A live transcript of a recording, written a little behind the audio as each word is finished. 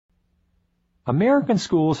American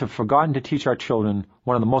schools have forgotten to teach our children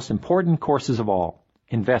one of the most important courses of all,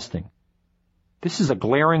 investing. This is a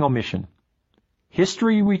glaring omission.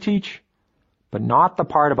 History we teach, but not the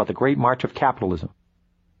part about the great march of capitalism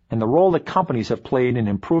and the role that companies have played in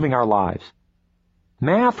improving our lives.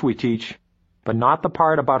 Math we teach, but not the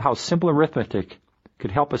part about how simple arithmetic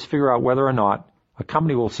could help us figure out whether or not a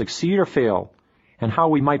company will succeed or fail and how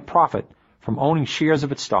we might profit from owning shares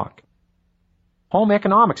of its stock. Home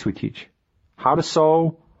economics we teach, how to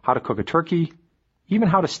sew, how to cook a turkey, even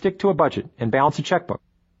how to stick to a budget and balance a checkbook.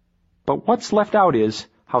 But what's left out is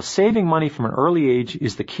how saving money from an early age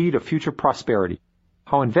is the key to future prosperity,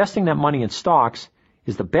 how investing that money in stocks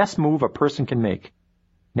is the best move a person can make,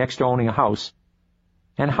 next to owning a house,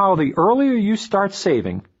 and how the earlier you start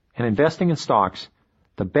saving and investing in stocks,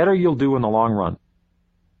 the better you'll do in the long run.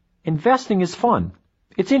 Investing is fun.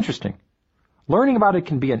 It's interesting. Learning about it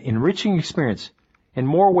can be an enriching experience in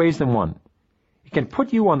more ways than one. It can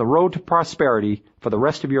put you on the road to prosperity for the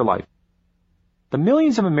rest of your life. The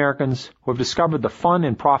millions of Americans who have discovered the fun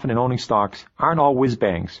and profit in owning stocks aren't all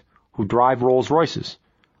whiz-bangs who drive Rolls-Royces,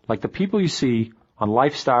 like the people you see on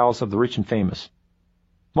Lifestyles of the Rich and Famous.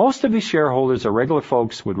 Most of these shareholders are regular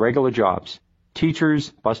folks with regular jobs. Teachers,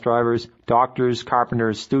 bus drivers, doctors,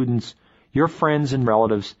 carpenters, students, your friends and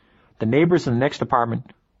relatives, the neighbors in the next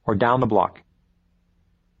apartment, or down the block.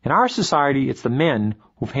 In our society, it's the men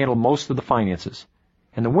who've handled most of the finances,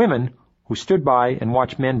 and the women who stood by and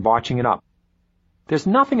watched men botching it up. There's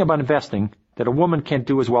nothing about investing that a woman can't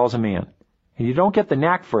do as well as a man, and you don't get the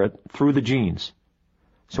knack for it through the genes.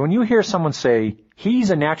 So when you hear someone say, he's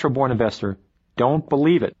a natural-born investor, don't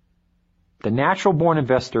believe it. The natural-born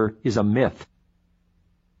investor is a myth.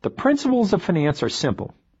 The principles of finance are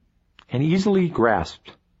simple and easily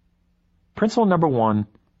grasped. Principle number 1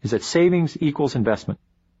 is that savings equals investment.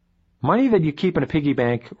 Money that you keep in a piggy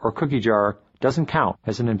bank or cookie jar doesn't count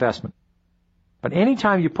as an investment. But any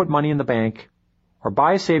time you put money in the bank, or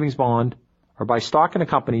buy a savings bond, or buy stock in a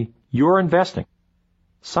company, you're investing.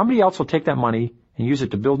 Somebody else will take that money and use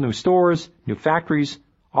it to build new stores, new factories,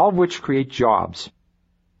 all of which create jobs.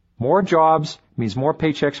 More jobs means more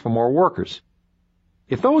paychecks for more workers.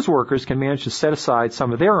 If those workers can manage to set aside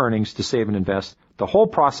some of their earnings to save and invest, the whole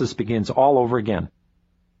process begins all over again.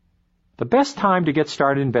 The best time to get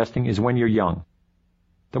started investing is when you're young.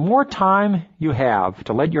 The more time you have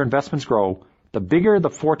to let your investments grow, the bigger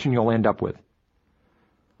the fortune you'll end up with.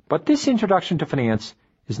 But this introduction to finance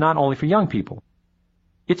is not only for young people.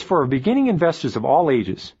 It's for beginning investors of all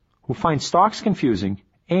ages who find stocks confusing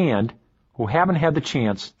and who haven't had the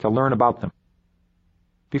chance to learn about them.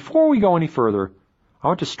 Before we go any further, I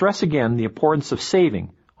want to stress again the importance of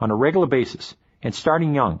saving on a regular basis and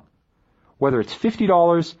starting young, whether it's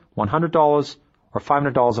 $50, $100, or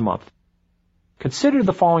 $500 a month. Consider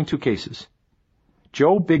the following two cases: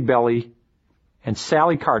 Joe Big Belly and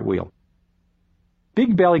Sally Cartwheel.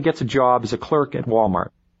 Big Belly gets a job as a clerk at Walmart.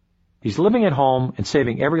 He's living at home and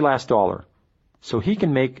saving every last dollar so he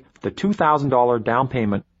can make the $2,000 down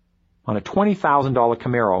payment on a $20,000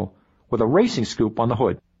 Camaro with a racing scoop on the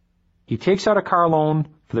hood. He takes out a car loan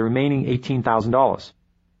for the remaining $18,000.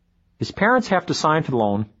 His parents have to sign for the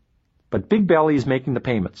loan, but Big Belly is making the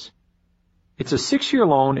payments. It's a 6-year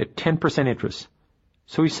loan at 10% interest,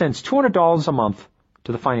 so he sends $200 a month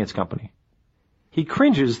to the finance company. He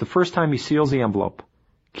cringes the first time he seals the envelope,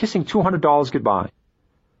 kissing $200 goodbye,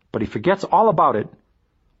 but he forgets all about it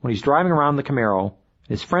when he's driving around the Camaro and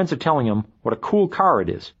his friends are telling him what a cool car it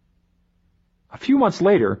is. A few months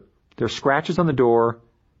later, there are scratches on the door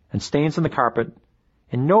and stains on the carpet,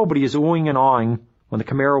 and nobody is oohing and awing when the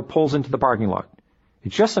Camaro pulls into the parking lot.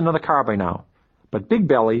 It's just another car by now, but Big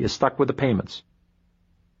Belly is stuck with the payments.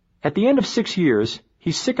 At the end of 6 years,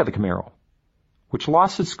 he's sick of the Camaro, which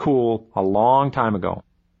lost its cool a long time ago.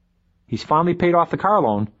 He's finally paid off the car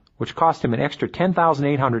loan, which cost him an extra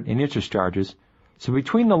 $10,800 in interest charges, so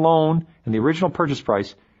between the loan and the original purchase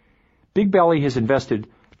price, Big Belly has invested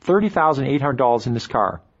 $30,800 in this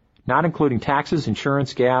car, not including taxes,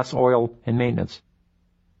 insurance, gas, oil, and maintenance.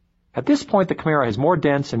 At this point, the Camaro has more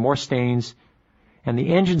dents and more stains, and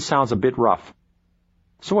the engine sounds a bit rough.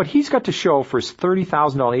 So what he's got to show for his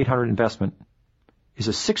 $30,800 investment is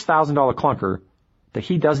a $6,000 clunker that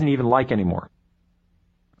he doesn't even like anymore.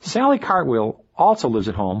 Sally Cartwheel also lives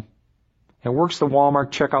at home and works the Walmart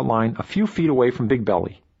checkout line a few feet away from Big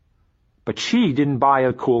Belly. But she didn't buy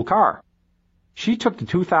a cool car. She took the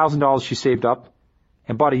 $2,000 she saved up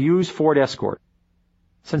and bought a used Ford Escort.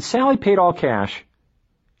 Since Sally paid all cash,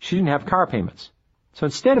 she didn't have car payments. So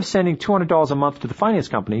instead of sending $200 a month to the finance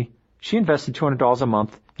company, she invested $200 a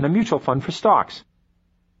month in a mutual fund for stocks.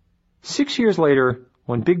 6 years later,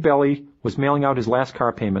 when Big Belly was mailing out his last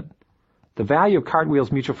car payment, the value of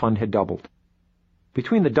Cartwheel's mutual fund had doubled.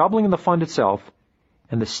 Between the doubling of the fund itself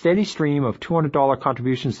and the steady stream of $200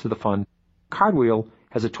 contributions to the fund, Cartwheel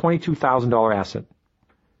has a $22,000 asset.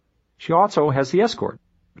 She also has the Escort,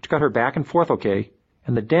 which got her back and forth okay,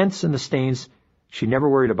 and the dents and the stains she never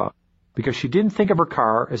worried about, because she didn't think of her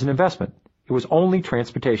car as an investment. It was only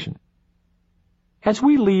transportation. As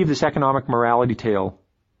we leave this economic morality tale,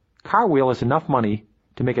 Cartwheel has enough money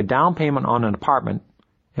to make a down payment on an apartment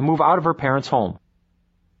and move out of her parents' home,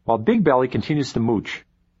 while Big Belly continues to mooch.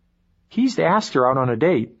 He's asked her out on a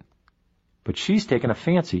date, but she's taken a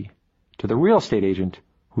fancy to the real estate agent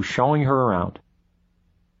who's showing her around.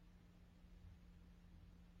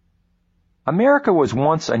 America was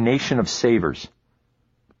once a nation of savers.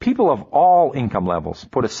 People of all income levels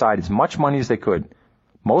put aside as much money as they could,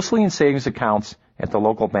 mostly in savings accounts at the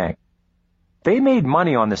local bank. They made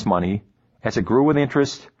money on this money as it grew with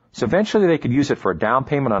interest, so eventually they could use it for a down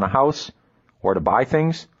payment on a house, or to buy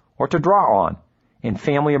things, or to draw on in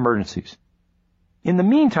family emergencies. In the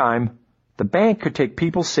meantime, the bank could take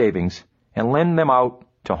people's savings and lend them out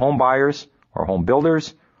to home buyers or home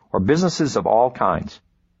builders or businesses of all kinds.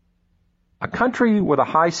 A country with a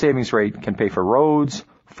high savings rate can pay for roads,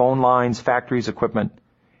 phone lines, factories, equipment,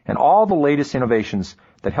 and all the latest innovations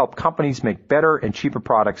that help companies make better and cheaper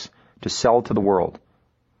products to sell to the world.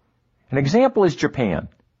 An example is Japan.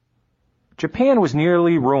 Japan was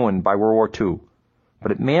nearly ruined by World War II,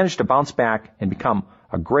 but it managed to bounce back and become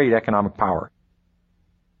a great economic power.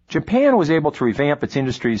 Japan was able to revamp its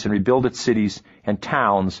industries and rebuild its cities and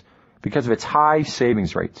towns because of its high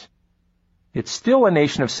savings rates. It's still a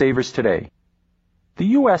nation of savers today. The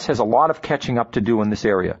U.S. has a lot of catching up to do in this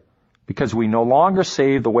area because we no longer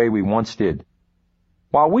save the way we once did.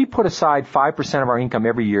 While we put aside 5% of our income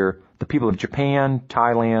every year, the people of Japan,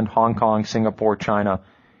 Thailand, Hong Kong, Singapore, China,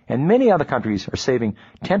 and many other countries are saving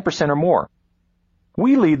 10% or more.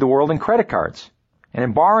 We lead the world in credit cards and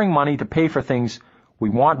in borrowing money to pay for things we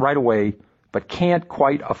want right away but can't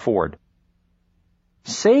quite afford.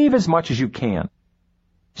 Save as much as you can.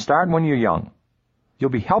 Start when you're young. You'll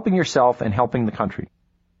be helping yourself and helping the country.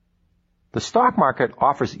 The stock market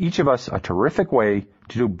offers each of us a terrific way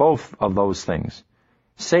to do both of those things.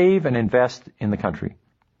 Save and invest in the country.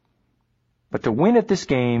 But to win at this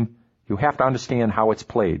game, you have to understand how it's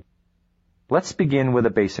played. Let's begin with the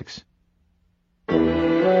basics.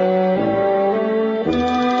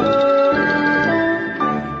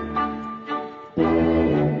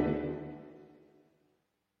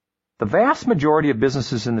 The vast majority of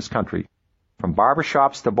businesses in this country, from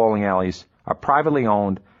barbershops to bowling alleys, are privately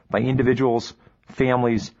owned by individuals,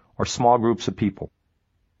 families, or small groups of people.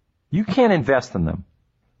 You can't invest in them.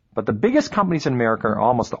 But the biggest companies in America are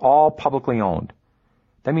almost all publicly owned.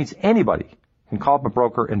 That means anybody can call up a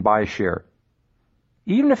broker and buy a share.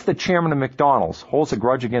 Even if the chairman of McDonald's holds a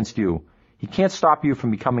grudge against you, he can't stop you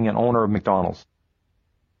from becoming an owner of McDonald's.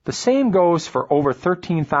 The same goes for over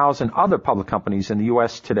 13,000 other public companies in the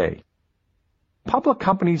U.S. today. Public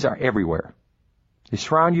companies are everywhere. They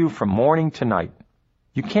surround you from morning to night.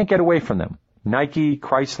 You can't get away from them. Nike,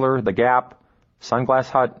 Chrysler, The Gap, Sunglass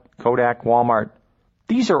Hut, Kodak, Walmart.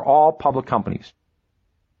 These are all public companies.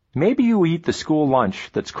 Maybe you eat the school lunch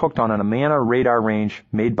that's cooked on an Amana radar range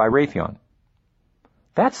made by Raytheon.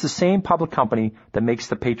 That's the same public company that makes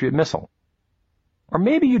the Patriot missile. Or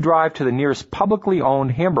maybe you drive to the nearest publicly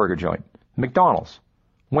owned hamburger joint, McDonald's,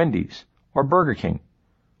 Wendy's, or Burger King,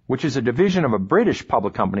 which is a division of a British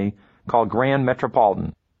public company called Grand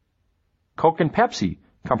Metropolitan. Coke and Pepsi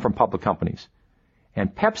come from public companies,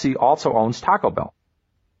 and Pepsi also owns Taco Bell.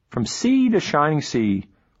 From sea to shining sea,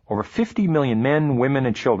 over 50 million men, women,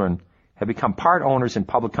 and children have become part owners in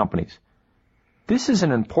public companies. This is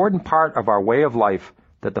an important part of our way of life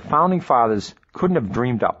that the Founding Fathers couldn't have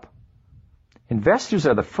dreamed up. Investors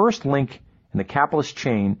are the first link in the capitalist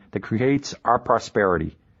chain that creates our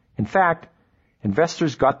prosperity. In fact,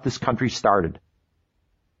 investors got this country started.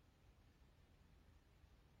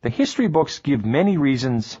 The history books give many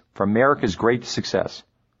reasons for America's great success,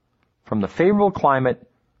 from the favorable climate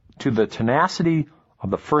to the tenacity of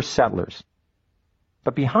the first settlers.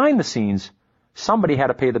 But behind the scenes, somebody had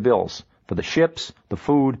to pay the bills for the ships, the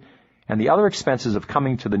food, and the other expenses of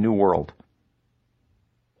coming to the New World.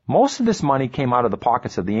 Most of this money came out of the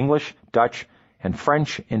pockets of the English, Dutch, and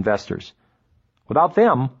French investors. Without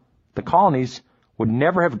them, the colonies would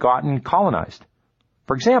never have gotten colonized.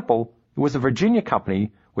 For example, it was the Virginia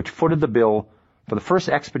Company which footed the bill for the first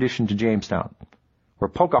expedition to Jamestown, where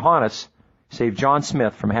Pocahontas saved John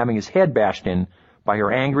Smith from having his head bashed in by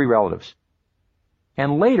her angry relatives.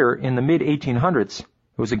 And later, in the mid-1800s, it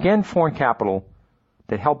was again foreign capital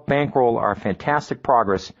that helped bankroll our fantastic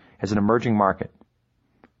progress as an emerging market.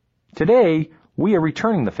 Today, we are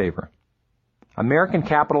returning the favor. American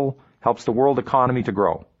capital helps the world economy to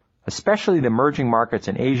grow, especially the emerging markets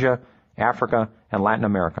in Asia, Africa, and Latin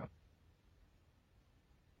America.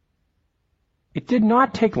 It did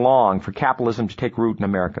not take long for capitalism to take root in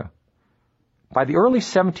America. By the early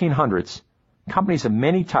 1700s, companies of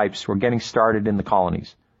many types were getting started in the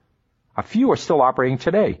colonies. A few are still operating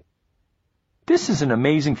today. This is an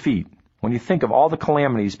amazing feat when you think of all the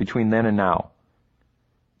calamities between then and now.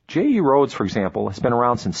 J.E. Rhodes, for example, has been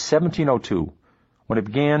around since 1702, when it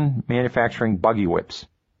began manufacturing buggy whips.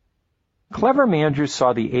 Clever managers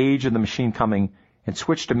saw the age of the machine coming and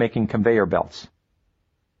switched to making conveyor belts.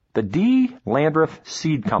 The D. Landreth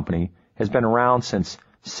Seed Company has been around since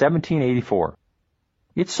 1784.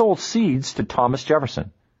 It sold seeds to Thomas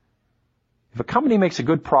Jefferson. If a company makes a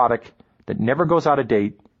good product that never goes out of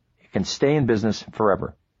date, it can stay in business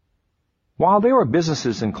forever. While there were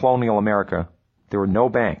businesses in colonial America, there were no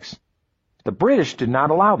banks. The British did not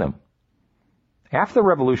allow them. After the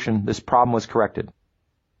Revolution, this problem was corrected.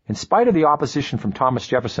 In spite of the opposition from Thomas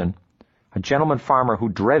Jefferson, a gentleman farmer who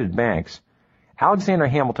dreaded banks, Alexander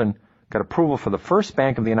Hamilton got approval for the first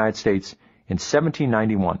bank of the United States in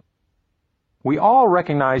 1791. We all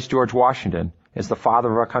recognize George Washington as the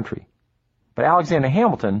father of our country, but Alexander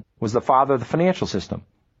Hamilton was the father of the financial system.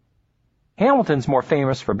 Hamilton's more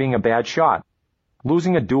famous for being a bad shot,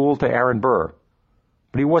 losing a duel to Aaron Burr,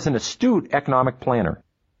 but he was an astute economic planner.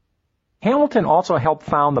 Hamilton also helped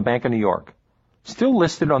found the Bank of New York, still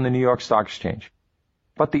listed on the New York Stock Exchange.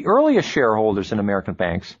 But the earliest shareholders in American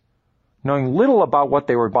banks, knowing little about what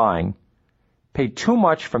they were buying, paid too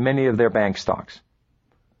much for many of their bank stocks.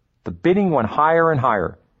 The bidding went higher and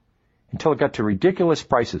higher until it got to ridiculous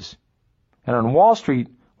prices. And on Wall Street,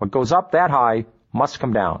 what goes up that high must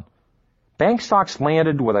come down. Bank stocks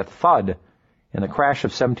landed with a thud in the crash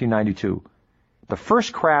of 1792, the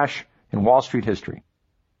first crash in Wall Street history.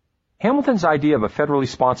 Hamilton's idea of a federally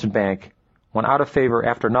sponsored bank went out of favor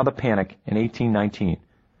after another panic in 1819,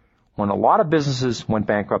 when a lot of businesses went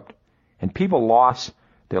bankrupt and people lost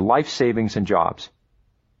their life savings and jobs.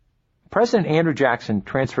 President Andrew Jackson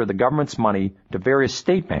transferred the government's money to various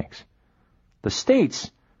state banks. The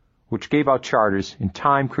states, which gave out charters, in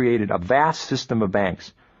time created a vast system of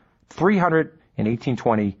banks, 300 in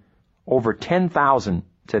 1820, over 10,000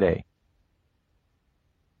 today.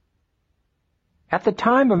 At the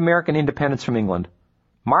time of American independence from England,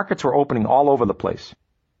 markets were opening all over the place.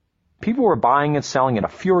 People were buying and selling at a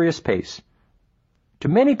furious pace. To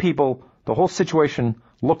many people, the whole situation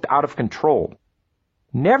looked out of control.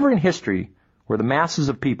 Never in history were the masses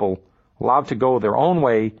of people allowed to go their own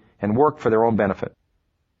way and work for their own benefit.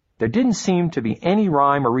 There didn't seem to be any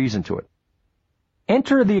rhyme or reason to it.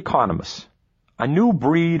 Enter the economists, a new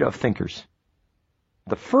breed of thinkers.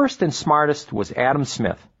 The first and smartest was Adam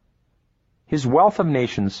Smith. His Wealth of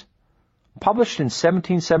Nations, published in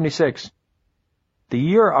 1776, the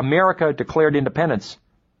year America declared independence,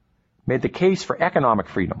 made the case for economic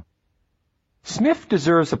freedom. Smith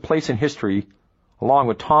deserves a place in history along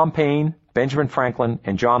with Tom Paine, Benjamin Franklin,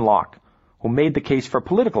 and John Locke, who made the case for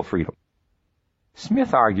political freedom.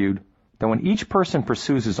 Smith argued that when each person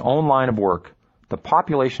pursues his own line of work, the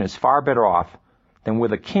population is far better off than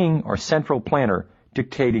with a king or central planner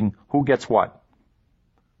dictating who gets what.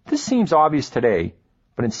 This seems obvious today,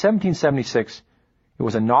 but in 1776, it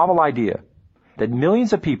was a novel idea that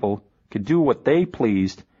millions of people could do what they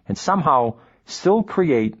pleased and somehow still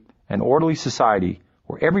create an orderly society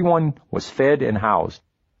where everyone was fed and housed.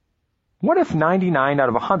 What if 99 out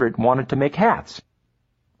of 100 wanted to make hats?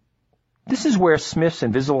 This is where Smith's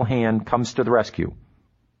invisible hand comes to the rescue.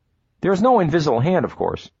 There is no invisible hand, of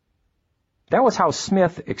course. That was how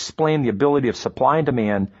Smith explained the ability of supply and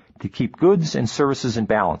demand to keep goods and services in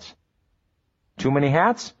balance. Too many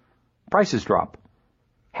hats? Prices drop.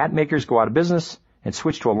 Hat makers go out of business and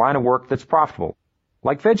switch to a line of work that's profitable,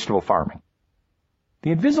 like vegetable farming.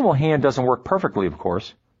 The invisible hand doesn't work perfectly, of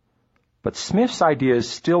course, but Smith's ideas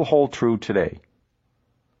still hold true today.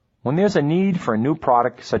 When there's a need for a new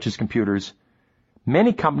product, such as computers,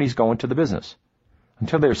 many companies go into the business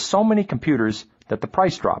until there's so many computers that the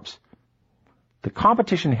price drops. The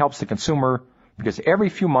competition helps the consumer because every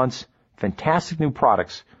few months, fantastic new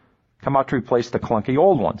products come out to replace the clunky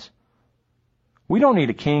old ones. We don't need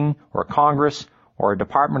a king or a Congress or a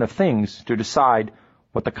Department of Things to decide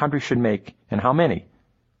what the country should make and how many.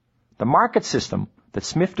 The market system that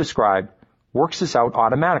Smith described works this out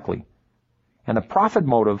automatically, and the profit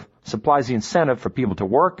motive supplies the incentive for people to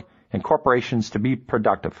work and corporations to be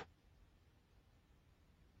productive.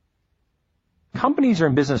 Companies are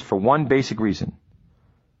in business for one basic reason: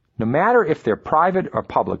 No matter if they're private or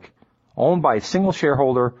public, owned by a single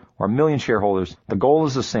shareholder or a million shareholders, the goal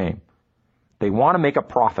is the same. They want to make a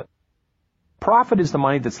profit. Profit is the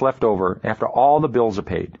money that's left over after all the bills are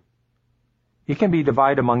paid. It can be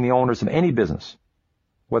divided among the owners of any business,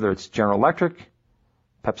 whether it's General Electric,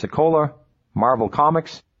 Pepsi-Cola, Marvel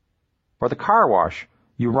Comics, or the car wash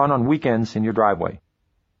you run on weekends in your driveway.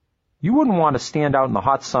 You wouldn't want to stand out in the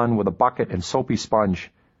hot sun with a bucket and soapy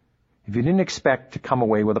sponge if you didn't expect to come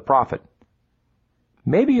away with a profit.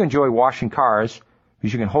 Maybe you enjoy washing cars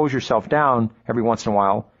because you can hose yourself down every once in a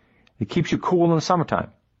while. It keeps you cool in the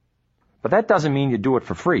summertime. But that doesn't mean you do it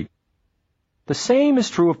for free. The same is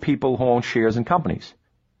true of people who own shares in companies.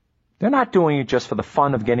 They're not doing it just for the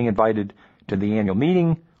fun of getting invited to the annual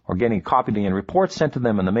meeting or getting a copy of the annual report sent to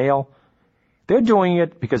them in the mail. They're doing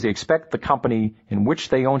it because they expect the company in which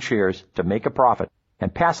they own shares to make a profit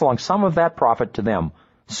and pass along some of that profit to them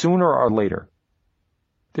sooner or later.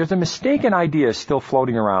 There's a mistaken idea still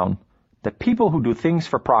floating around that people who do things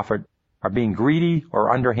for profit are being greedy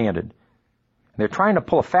or underhanded. They're trying to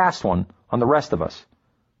pull a fast one on the rest of us.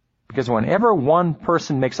 Because whenever one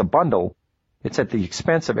person makes a bundle, it's at the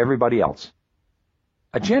expense of everybody else.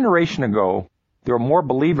 A generation ago, there were more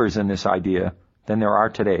believers in this idea than there are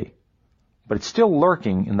today. But it's still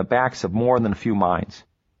lurking in the backs of more than a few minds.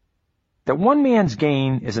 That one man's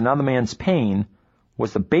gain is another man's pain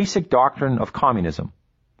was the basic doctrine of communism.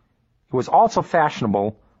 It was also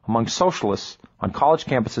fashionable among socialists on college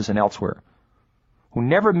campuses and elsewhere, who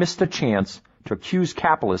never missed a chance to accuse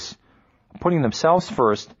capitalists of putting themselves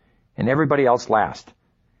first and everybody else last,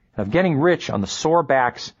 and of getting rich on the sore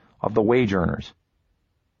backs of the wage earners.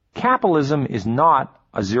 Capitalism is not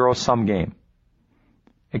a zero-sum game.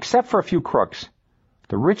 Except for a few crooks,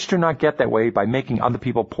 the rich do not get that way by making other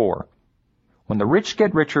people poor. When the rich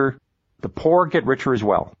get richer, the poor get richer as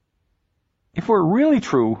well. If it were really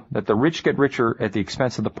true that the rich get richer at the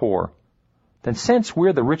expense of the poor, then since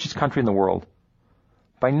we're the richest country in the world,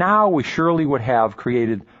 by now we surely would have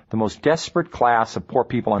created the most desperate class of poor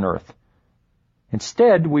people on earth.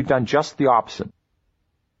 Instead, we've done just the opposite.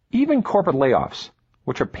 Even corporate layoffs,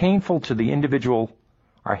 which are painful to the individual,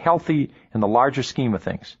 are healthy in the larger scheme of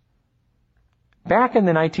things. Back in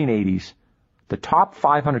the 1980s, the top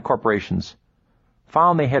 500 corporations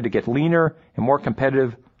found they had to get leaner and more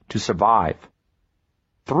competitive to survive.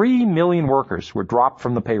 3 million workers were dropped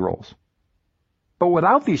from the payrolls. But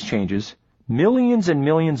without these changes, millions and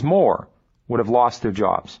millions more would have lost their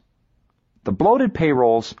jobs. The bloated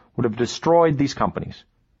payrolls would have destroyed these companies.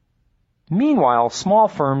 Meanwhile, small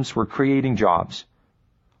firms were creating jobs.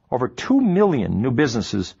 Over 2 million new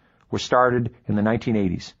businesses were started in the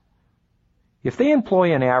 1980s. If they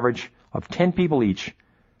employ an average of 10 people each,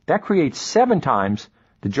 that creates 7 times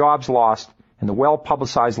the jobs lost in the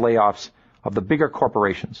well-publicized layoffs of the bigger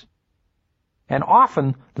corporations. And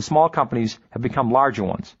often, the small companies have become larger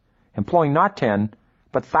ones, employing not 10,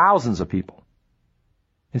 but thousands of people.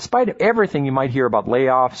 In spite of everything you might hear about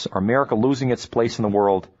layoffs or America losing its place in the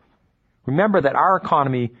world, remember that our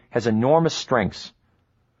economy has enormous strengths.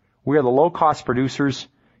 We are the low-cost producers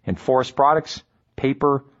in forest products,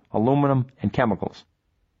 paper, aluminum, and chemicals.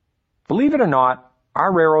 Believe it or not,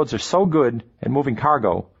 our railroads are so good at moving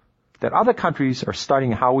cargo that other countries are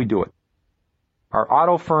studying how we do it. Our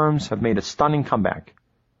auto firms have made a stunning comeback.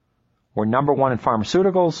 We're number 1 in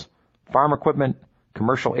pharmaceuticals, farm equipment,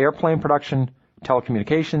 commercial airplane production,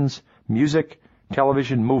 telecommunications, music,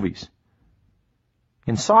 television, movies.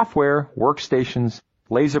 In software, workstations,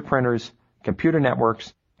 laser printers, computer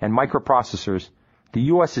networks, and microprocessors, the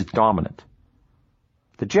U.S. is dominant.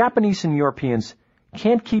 The Japanese and Europeans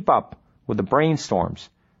can't keep up with the brainstorms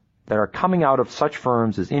that are coming out of such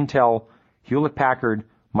firms as Intel, Hewlett-Packard,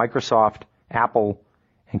 Microsoft, Apple,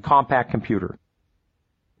 and Compaq Computer.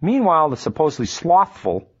 Meanwhile, the supposedly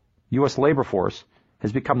slothful U.S. labor force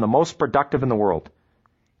has become the most productive in the world.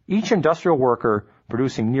 Each industrial worker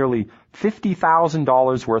producing nearly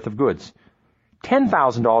 $50,000 worth of goods,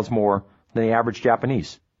 $10,000 more than the average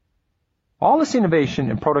Japanese. All this innovation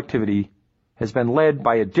and productivity has been led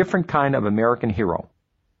by a different kind of American hero.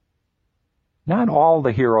 Not all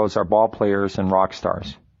the heroes are ball players and rock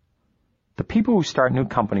stars. The people who start new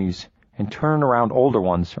companies and turn around older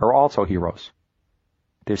ones are also heroes.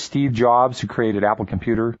 There's Steve Jobs, who created Apple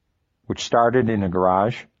Computer, which started in a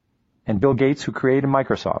garage, and Bill Gates, who created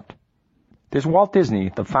Microsoft. There's Walt Disney,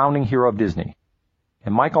 the founding hero of Disney,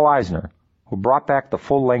 and Michael Eisner, who brought back the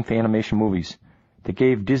full-length animation movies that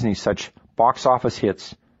gave Disney such box office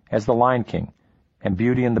hits as The Lion King and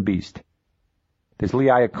Beauty and the Beast. There's Lee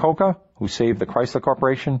Iacocca, who saved the Chrysler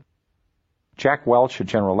Corporation, Jack Welch at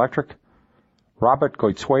General Electric, Robert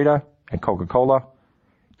Goizueta at Coca-Cola,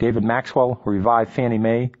 David Maxwell, who revived Fannie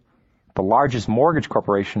Mae, the largest mortgage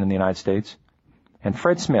corporation in the United States, and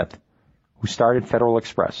Fred Smith, who started Federal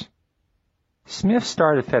Express. Smith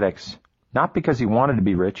started FedEx not because he wanted to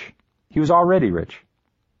be rich. He was already rich.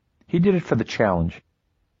 He did it for the challenge.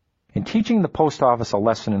 In teaching the post office a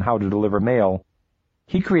lesson in how to deliver mail,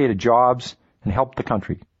 he created jobs and helped the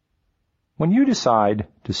country. When you decide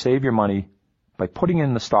to save your money by putting it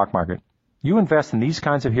in the stock market, you invest in these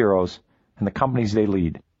kinds of heroes and the companies they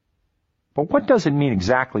lead. But what does it mean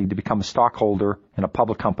exactly to become a stockholder in a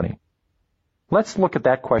public company? Let's look at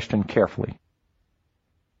that question carefully.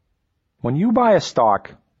 When you buy a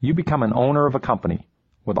stock, you become an owner of a company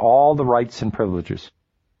with all the rights and privileges.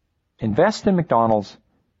 Invest in McDonald's,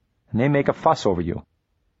 and they make a fuss over you.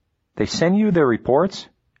 They send you their reports,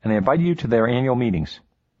 and they invite you to their annual meetings.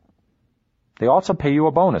 They also pay you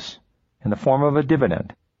a bonus in the form of a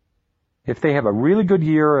dividend. If they have a really good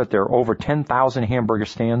year at their over 10,000 hamburger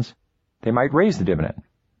stands, they might raise the dividend.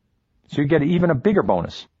 So you get even a bigger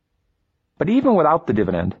bonus. But even without the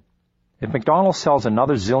dividend, if McDonald's sells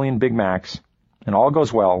another zillion Big Macs and all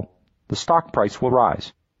goes well, the stock price will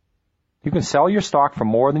rise. You can sell your stock for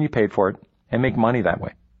more than you paid for it and make money that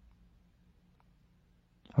way.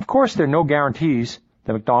 Of course, there are no guarantees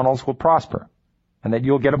that McDonald's will prosper and that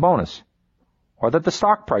you'll get a bonus or that the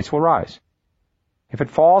stock price will rise. If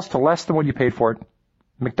it falls to less than what you paid for it,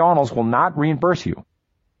 McDonald's will not reimburse you.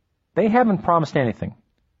 They haven't promised anything,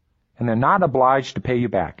 and they're not obliged to pay you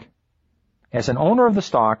back. As an owner of the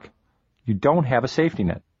stock, you don't have a safety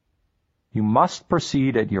net. You must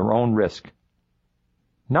proceed at your own risk.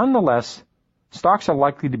 Nonetheless, stocks are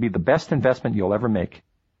likely to be the best investment you'll ever make,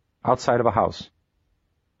 outside of a house.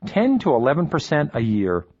 10 to 11% a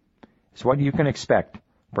year is what you can expect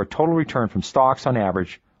for a total return from stocks on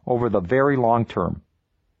average over the very long term.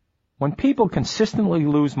 When people consistently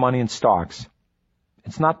lose money in stocks,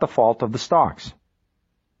 it's not the fault of the stocks.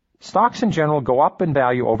 Stocks in general go up in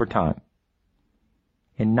value over time.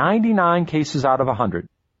 In 99 cases out of 100,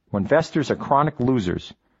 when investors are chronic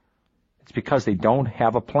losers, it's because they don't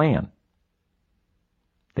have a plan.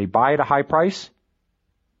 They buy at a high price,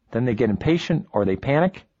 then they get impatient or they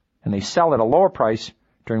panic, and they sell at a lower price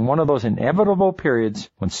during one of those inevitable periods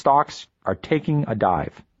when stocks are taking a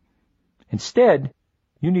dive. Instead,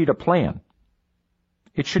 you need a plan.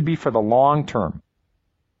 It should be for the long term.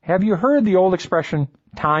 Have you heard the old expression,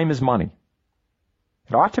 time is money?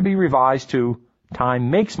 It ought to be revised to, time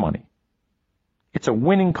makes money. It's a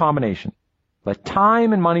winning combination. Let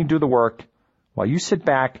time and money do the work while you sit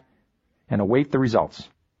back and await the results.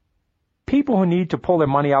 People who need to pull their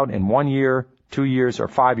money out in 1 year, 2 years, or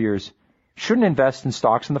 5 years shouldn't invest in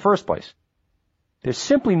stocks in the first place. There's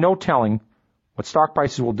simply no telling what stock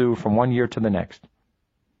prices will do from 1 year to the next.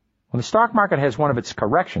 When the stock market has one of its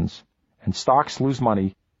corrections and stocks lose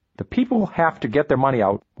money, the people who have to get their money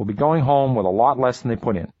out will be going home with a lot less than they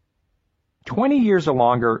put in. 20 years or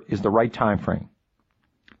longer is the right time frame.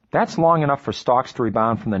 That's long enough for stocks to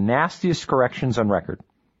rebound from the nastiest corrections on record,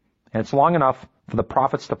 and it's long enough for the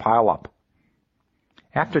profits to pile up.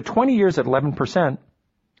 After 20 years at 11%,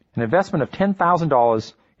 an investment of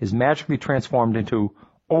 $10,000 is magically transformed into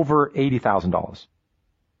over $80,000.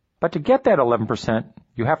 But to get that 11%,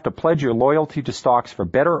 you have to pledge your loyalty to stocks for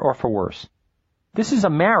better or for worse. This is a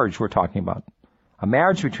marriage we're talking about, a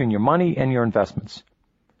marriage between your money and your investments.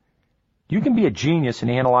 You can be a genius in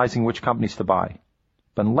analyzing which companies to buy,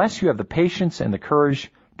 but unless you have the patience and the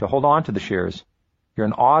courage to hold on to the shares, you're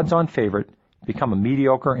an odds-on favorite to become a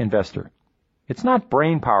mediocre investor. It's not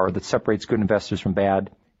brain power that separates good investors from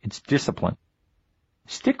bad, it's discipline.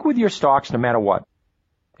 Stick with your stocks no matter what.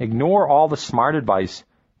 Ignore all the smart advice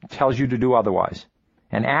that tells you to do otherwise,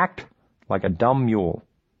 and act like a dumb mule.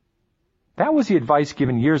 That was the advice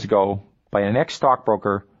given years ago by an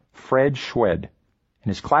ex-stockbroker, Fred Schwed, in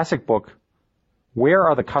his classic book, Where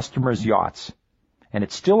Are the Customer's Yachts? And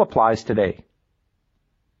it still applies today.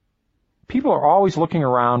 People are always looking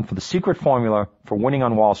around for the secret formula for winning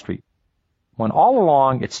on Wall Street, when all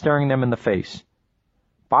along it's staring them in the face.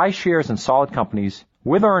 Buy shares in solid companies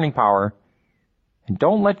with earning power, and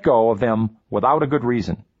don't let go of them without a good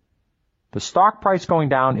reason. The stock price going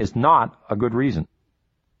down is not a good reason.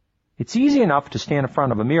 It's easy enough to stand in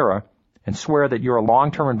front of a mirror and swear that you're a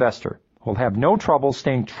long-term investor who will have no trouble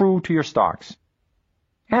staying true to your stocks.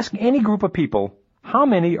 Ask any group of people how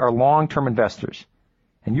many are long-term investors,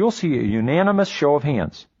 and you'll see a unanimous show of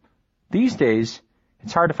hands. These days,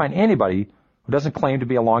 it's hard to find anybody who doesn't claim to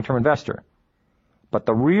be a long-term investor. But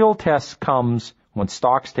the real test comes when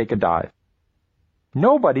stocks take a dive.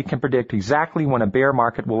 Nobody can predict exactly when a bear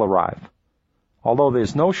market will arrive, although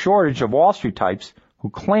there's no shortage of Wall Street types who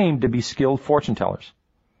claim to be skilled fortune tellers.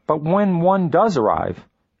 But when one does arrive,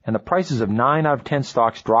 and the prices of 9 out of 10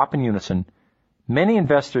 stocks drop in unison, many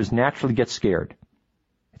investors naturally get scared.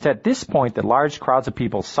 It's at this point that large crowds of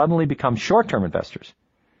people suddenly become short-term investors,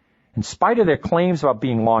 in spite of their claims about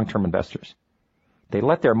being long-term investors. They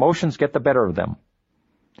let their emotions get the better of them,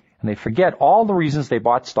 and they forget all the reasons they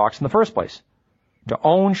bought stocks in the first place, to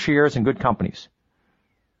own shares in good companies.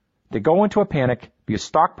 They go into a panic because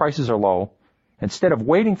stock prices are low. Instead of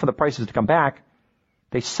waiting for the prices to come back,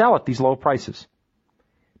 they sell at these low prices.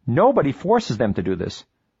 Nobody forces them to do this,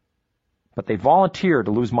 but they volunteer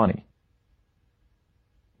to lose money.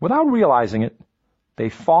 Without realizing it,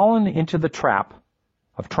 they've fallen into the trap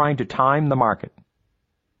of trying to time the market.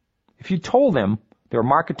 If you told them they were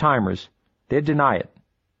market timers, they'd deny it.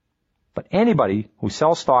 But anybody who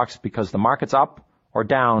sells stocks because the market's up or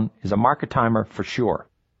down is a market timer for sure.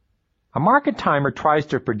 A market timer tries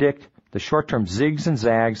to predict the short-term zigs and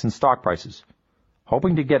zags in stock prices,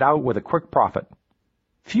 hoping to get out with a quick profit.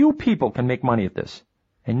 Few people can make money at this,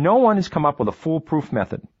 and no one has come up with a foolproof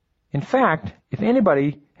method. In fact, if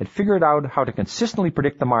anybody had figured out how to consistently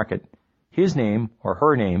predict the market, his name or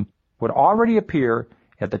her name would already appear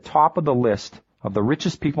at the top of the list of the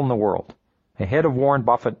richest people in the world, ahead of Warren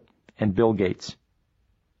Buffett and Bill Gates.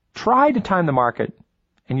 Try to time the market,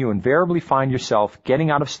 and you invariably find yourself getting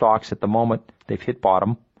out of stocks at the moment they've hit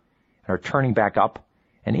bottom and are turning back up,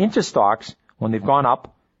 and into stocks when they've gone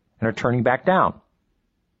up and are turning back down.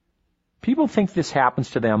 People think this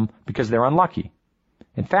happens to them because they're unlucky.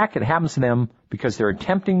 In fact, it happens to them because they're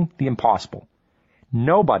attempting the impossible.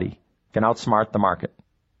 Nobody can outsmart the market.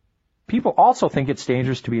 People also think it's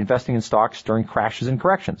dangerous to be investing in stocks during crashes and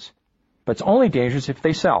corrections. But it's only dangerous if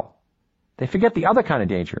they sell. They forget the other kind of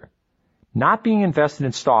danger, not being invested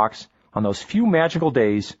in stocks on those few magical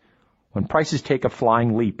days when prices take a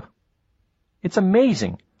flying leap. It's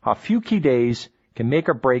amazing how few key days can make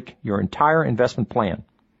or break your entire investment plan.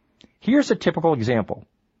 Here's a typical example.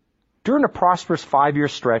 During a prosperous 5-year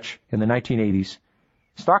stretch in the 1980s,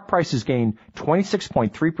 stock prices gained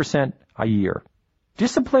 26.3% a year.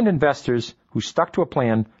 Disciplined investors who stuck to a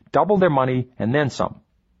plan doubled their money and then some.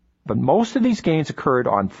 But most of these gains occurred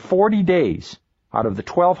on 40 days out of the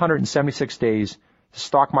 1,276 days the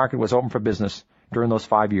stock market was open for business during those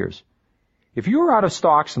 5 years. If you were out of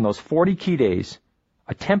stocks in those 40 key days,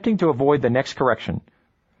 attempting to avoid the next correction,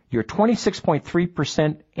 your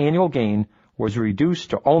 26.3% annual gain was reduced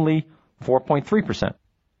to only 4.3%.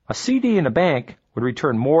 A CD in a bank would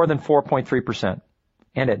return more than 4.3%,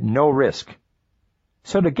 and at no risk.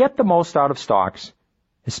 So to get the most out of stocks,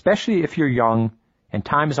 especially if you're young and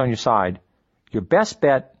time is on your side, your best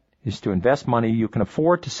bet is to invest money you can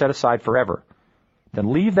afford to set aside forever.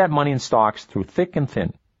 Then leave that money in stocks through thick and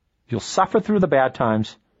thin. You'll suffer through the bad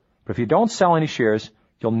times, but if you don't sell any shares,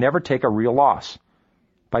 you'll never take a real loss.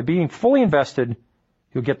 By being fully invested,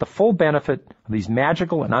 you'll get the full benefit of these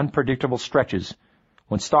magical and unpredictable stretches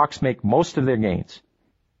when stocks make most of their gains.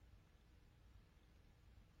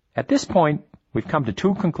 At this point, we've come to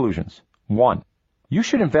 2 conclusions. 1, you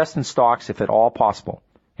should invest in stocks if at all possible.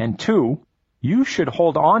 And 2, you should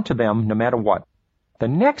hold on to them no matter what. The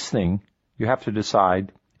next thing you have to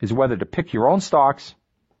decide is whether to pick your own stocks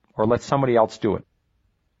or let somebody else do it.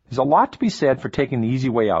 There's a lot to be said for taking the easy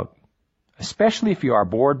way out, especially if you are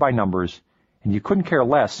bored by numbers and you couldn't care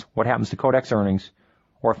less what happens to Kodak's earnings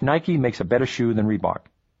or if Nike makes a better shoe than Reebok.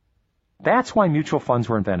 That's why mutual funds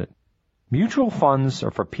were invented. Mutual funds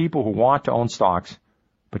are for people who want to own stocks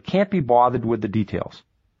but can't be bothered with the details.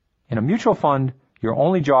 In a mutual fund, your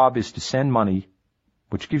only job is to send money,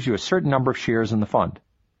 which gives you a certain number of shares in the fund.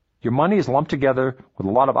 Your money is lumped together with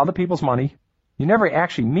a lot of other people's money. You never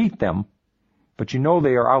actually meet them, but you know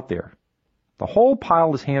they are out there. The whole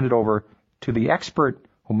pile is handed over to the expert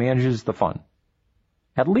who manages the fund.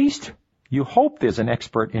 At least you hope there's an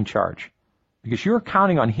expert in charge, because you're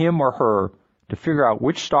counting on him or her to figure out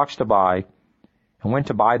which stocks to buy and when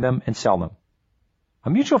to buy them and sell them. A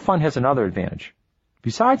mutual fund has another advantage.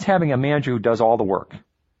 Besides having a manager who does all the work,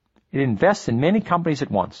 it invests in many companies at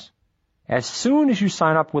once. As soon as you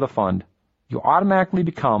sign up with a fund, you automatically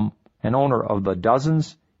become an owner of the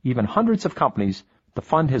dozens, even hundreds of companies the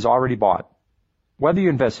fund has already bought. Whether you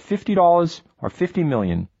invest $50 or $50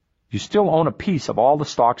 million, you still own a piece of all the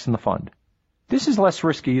stocks in the fund. This is less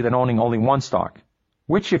risky than owning only one stock,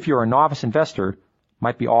 which if you're a novice investor,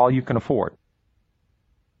 might be all you can afford.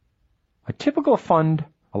 A typical fund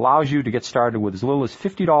allows you to get started with as little as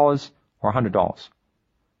 $50 or $100,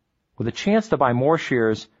 with a chance to buy more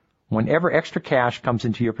shares whenever extra cash comes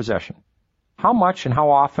into your possession. How much and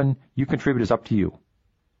how often you contribute is up to you.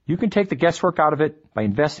 You can take the guesswork out of it by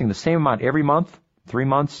investing the same amount every month, 3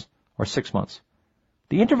 months, or 6 months.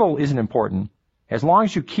 The interval isn't important as long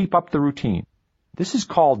as you keep up the routine. This is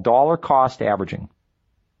called dollar cost averaging.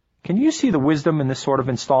 Can you see the wisdom in this sort of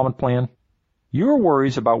installment plan? Your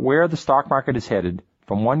worries about where the stock market is headed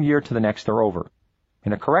from one year to the next are over.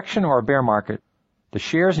 In a correction or a bear market, the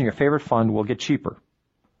shares in your favorite fund will get cheaper.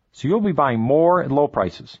 So you'll be buying more at low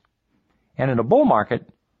prices. And in a bull market,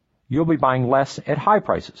 you'll be buying less at high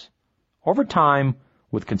prices. Over time,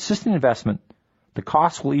 with consistent investment, the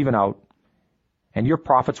costs will even out and your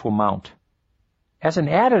profits will mount. As an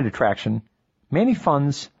added attraction, many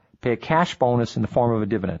funds pay a cash bonus in the form of a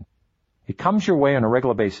dividend. It comes your way on a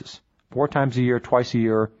regular basis, 4 times a year, twice a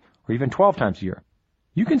year, or even 12 times a year.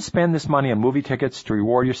 You can spend this money on movie tickets to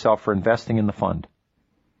reward yourself for investing in the fund.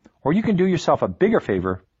 Or you can do yourself a bigger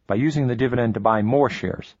favor by using the dividend to buy more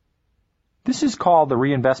shares. This is called the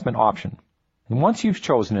reinvestment option. And once you've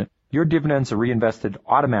chosen it, your dividends are reinvested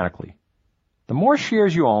automatically. The more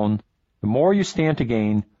shares you own, the more you stand to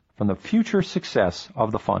gain from the future success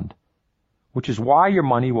of the fund, which is why your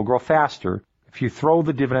money will grow faster if you throw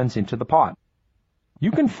the dividends into the pot.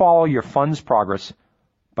 You can follow your fund's progress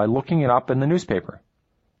by looking it up in the newspaper,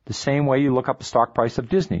 the same way you look up the stock price of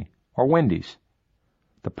Disney or Wendy's.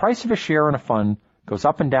 The price of a share in a fund goes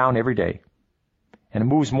up and down every day, and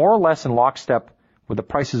it moves more or less in lockstep with the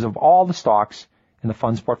prices of all the stocks in the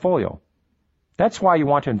fund's portfolio. That's why you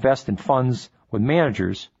want to invest in funds with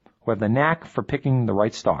managers who have the knack for picking the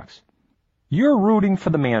right stocks. You're rooting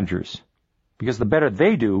for the managers, because the better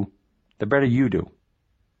they do, the better you do.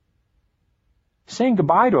 Saying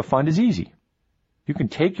goodbye to a fund is easy. You can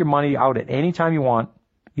take your money out at any time you want,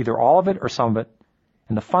 either all of it or some of it,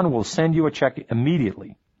 and the fund will send you a check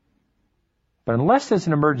immediately. But unless there's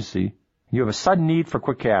an emergency and you have a sudden need for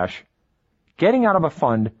quick cash, getting out of a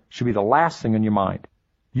fund should be the last thing on your mind.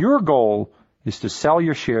 Your goal is to sell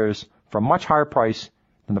your shares for a much higher price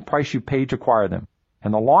than the price you paid to acquire them.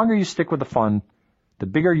 And the longer you stick with the fund, the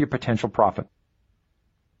bigger your potential profit.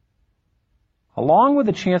 Along with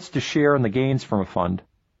the chance to share in the gains from a fund,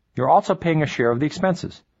 you're also paying a share of the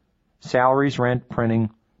expenses. Salaries, rent,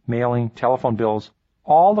 printing, mailing, telephone bills,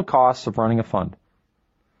 all the costs of running a fund.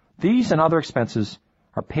 These and other expenses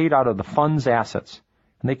are paid out of the fund's assets,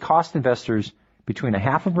 and they cost investors between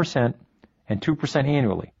 0.5% and 2%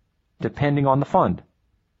 annually, depending on the fund.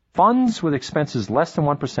 Funds with expenses less than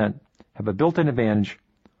 1% have a built-in advantage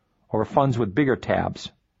over funds with bigger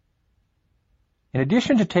tabs. In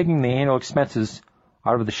addition to taking the annual expenses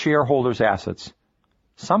out of the shareholders' assets,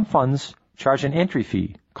 some funds charge an entry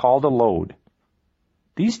fee called a load.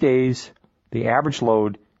 These days, the average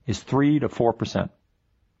load is 3 to 4%.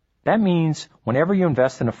 That means whenever you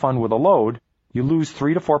invest in a fund with a load, you lose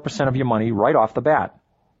 3 to 4% of your money right off the bat.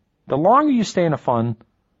 The longer you stay in a fund,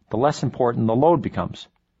 the less important the load becomes.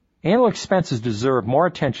 Annual expenses deserve more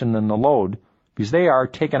attention than the load because they are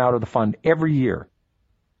taken out of the fund every year.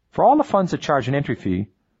 For all the funds that charge an entry fee,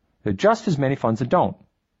 there are just as many funds that don't.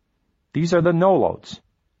 These are the no-loads.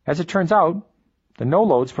 As it turns out, the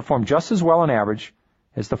no-loads perform just as well on average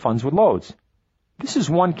as the funds with loads. This is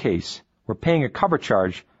one case where paying a cover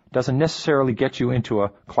charge doesn't necessarily get you into a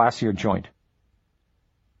classier joint.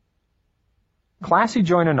 Classy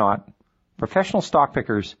joint or not, professional stock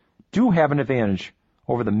pickers do have an advantage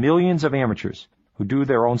over the millions of amateurs who do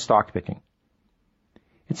their own stock picking.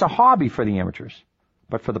 It's a hobby for the amateurs,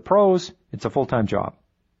 but for the pros, it's a full-time job.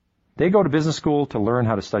 They go to business school to learn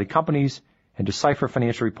how to study companies and decipher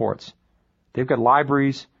financial reports. They've got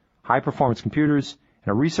libraries, high-performance computers,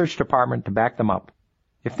 and a research department to back them up.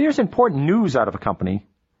 If there's important news out of a company,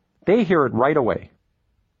 they hear it right away.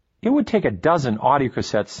 It would take a dozen audio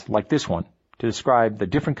cassettes like this one to describe the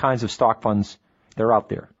different kinds of stock funds that are out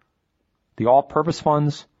there. The all-purpose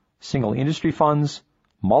funds, single industry funds,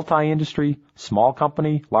 multi-industry, small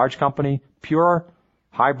company, large company, pure,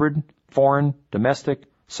 hybrid, foreign, domestic,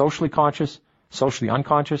 socially conscious, socially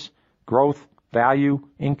unconscious, growth, value,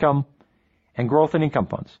 income, and growth and income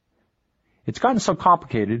funds. It's gotten so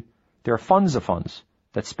complicated, there are funds of funds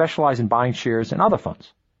that specialize in buying shares in other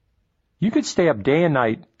funds. You could stay up day and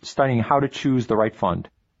night studying how to choose the right fund,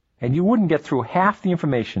 and you wouldn't get through half the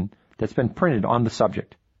information that's been printed on the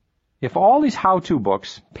subject. If all these how-to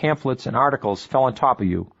books, pamphlets, and articles fell on top of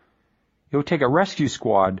you, it would take a rescue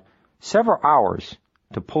squad several hours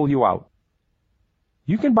to pull you out.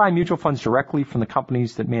 You can buy mutual funds directly from the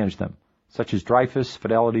companies that manage them, such as Dreyfus,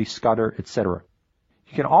 Fidelity, Scudder, etc.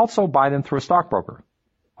 You can also buy them through a stockbroker,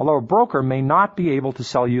 although a broker may not be able to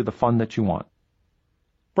sell you the fund that you want.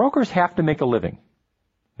 Brokers have to make a living.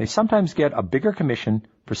 They sometimes get a bigger commission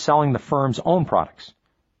for selling the firm's own products.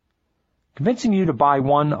 Convincing you to buy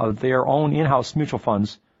one of their own in-house mutual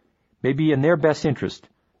funds may be in their best interest,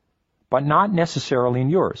 but not necessarily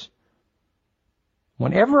in yours.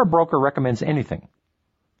 Whenever a broker recommends anything,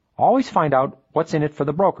 always find out what's in it for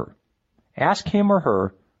the broker. Ask him or her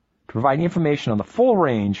to provide information on the full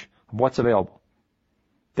range of what's available.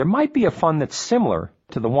 There might be a fund that's similar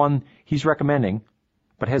to the one he's recommending,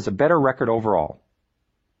 but has a better record overall.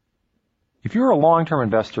 If you're a long-term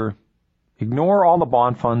investor, ignore all the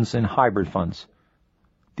bond funds and hybrid funds.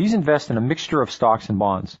 These invest in a mixture of stocks and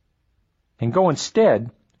bonds, and go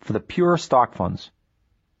instead for the pure stock funds.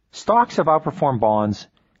 Stocks have outperformed bonds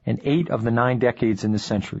in 8 of the 9 decades in this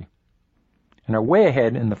century, and are way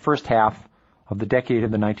ahead in the first half of the decade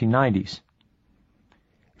of the 1990s.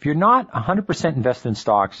 If you're not 100% invested in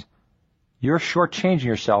stocks, you're shortchanging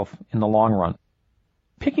yourself in the long run.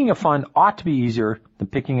 Picking a fund ought to be easier than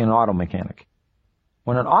picking an auto mechanic.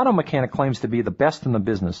 When an auto mechanic claims to be the best in the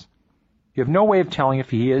business, you have no way of telling if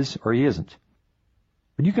he is or he isn't.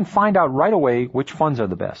 But you can find out right away which funds are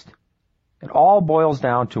the best. It all boils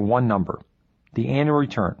down to one number, the annual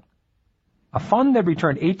return. A fund that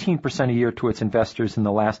returned 18% a year to its investors in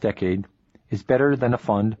the last decade is better than a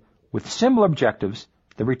fund with similar objectives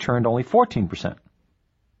that returned only 14%.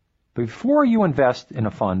 But before you invest in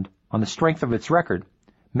a fund on the strength of its record,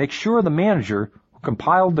 make sure the manager who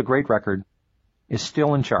compiled the great record is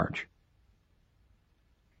still in charge.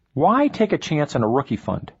 Why take a chance on a rookie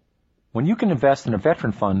fund when you can invest in a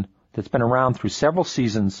veteran fund that's been around through several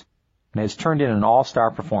seasons and has turned in an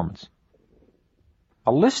all-star performance?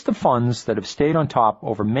 A list of funds that have stayed on top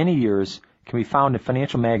over many years can be found in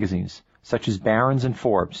financial magazines such as Barron's and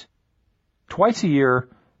Forbes. Twice a year,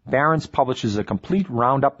 Barron's publishes a complete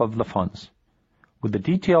roundup of the funds, with the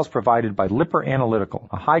details provided by Lipper Analytical,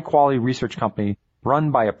 a high-quality research company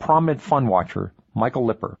run by a prominent fund watcher, Michael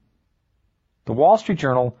Lipper. The Wall Street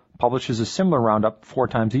Journal publishes a similar roundup 4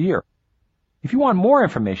 times a year. If you want more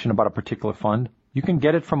information about a particular fund, you can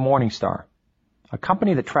get it from Morningstar, a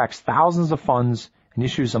company that tracks thousands of funds and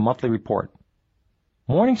issues a monthly report.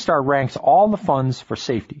 Morningstar ranks all the funds for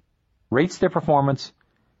safety, rates their performance,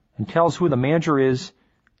 and tells who the manager is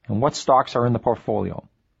and what stocks are in the portfolio.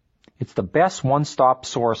 It's the best one-stop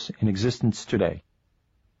source in existence today.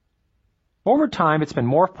 Over time, it's been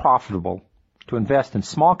more profitable to invest in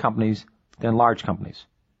small companies than large companies.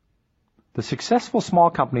 The successful small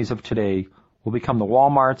companies of today will become the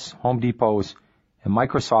Walmarts, Home Depots, and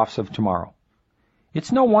Microsofts of tomorrow.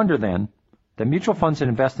 It's no wonder, then, that mutual funds that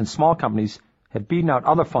invest in small companies have beaten out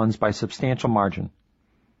other funds by a substantial margin.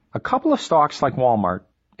 A couple of stocks like Walmart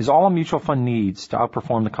is all a mutual fund needs to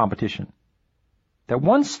outperform the competition. That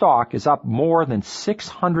one stock is up more than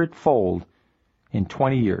 600-fold in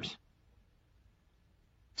 20 years.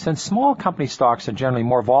 Since small company stocks are generally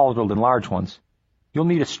more volatile than large ones, you'll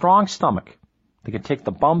need a strong stomach that can take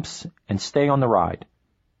the bumps and stay on the ride.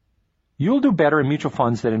 You'll do better in mutual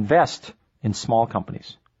funds that invest in small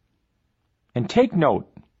companies. And take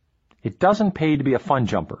note, it doesn't pay to be a fund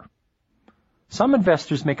jumper. Some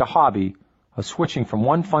investors make a hobby of switching from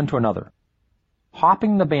one fund to another,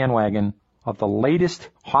 hopping the bandwagon of the latest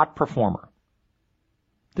hot performer.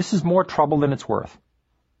 This is more trouble than it's worth.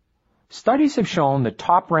 Studies have shown that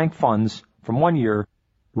top-ranked funds from one year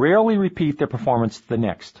rarely repeat their performance the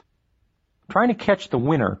next. Trying to catch the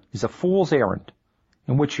winner is a fool's errand,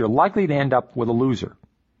 in which you're likely to end up with a loser.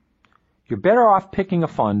 You're better off picking a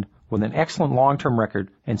fund with an excellent long-term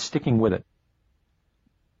record and sticking with it.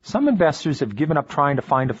 Some investors have given up trying to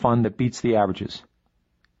find a fund that beats the averages.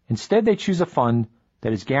 Instead, they choose a fund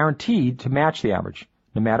that is guaranteed to match the average,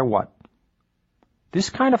 no matter what. This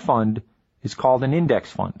kind of fund is called an index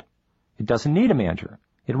fund. It doesn't need a manager.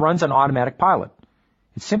 It runs on automatic pilot.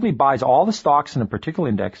 It simply buys all the stocks in a particular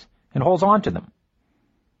index and holds on to them.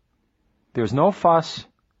 There's no fuss,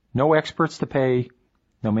 no experts to pay,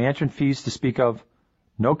 no management fees to speak of,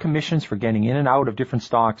 no commissions for getting in and out of different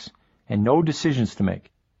stocks, and no decisions to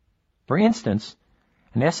make. For instance,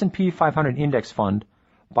 an S&P 500 index fund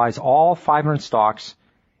buys all 500 stocks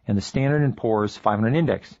in the Standard & Poor's 500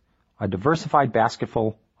 index, a diversified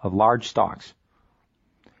basketful of large stocks.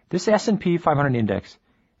 This S&P 500 index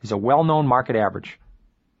is a well-known market average.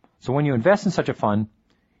 So when you invest in such a fund,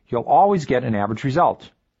 you'll always get an average result,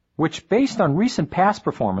 which, based on recent past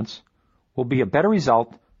performance, will be a better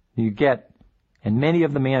result than you get in many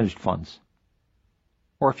of the managed funds.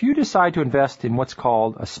 Or if you decide to invest in what's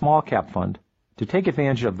called a small cap fund to take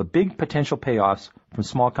advantage of the big potential payoffs from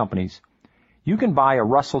small companies, you can buy a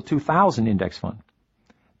Russell 2000 index fund.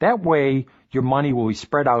 That way, your money will be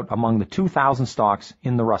spread out among the 2,000 stocks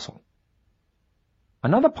in the Russell.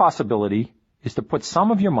 Another possibility is to put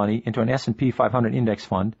some of your money into an S&P 500 index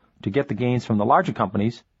fund to get the gains from the larger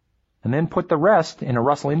companies, and then put the rest in a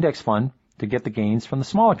Russell index fund to get the gains from the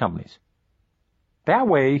smaller companies. That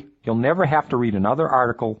way, you'll never have to read another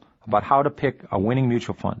article about how to pick a winning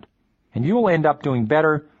mutual fund, and you will end up doing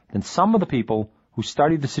better than some of the people who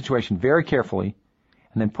studied the situation very carefully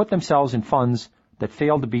and then put themselves in funds that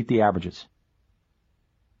failed to beat the averages.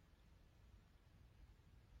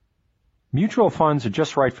 Mutual funds are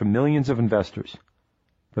just right for millions of investors.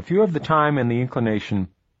 But if you have the time and the inclination,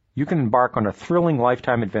 you can embark on a thrilling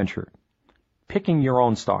lifetime adventure, picking your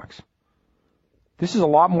own stocks. This is a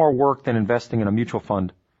lot more work than investing in a mutual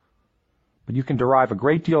fund, but you can derive a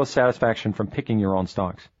great deal of satisfaction from picking your own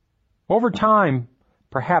stocks. Over time,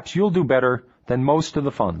 perhaps you'll do better than most of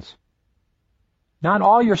the funds. Not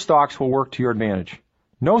all your stocks will work to your advantage.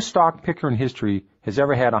 No stock picker in history has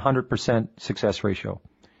ever had a 100% success ratio.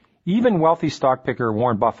 Even wealthy stock picker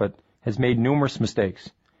Warren Buffett has made numerous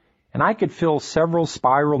mistakes, and I could fill several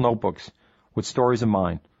spiral notebooks with stories of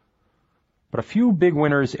mine. But a few big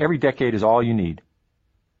winners every decade is all you need.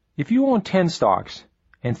 If you own 10 stocks,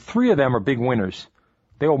 and 3 of them are big winners,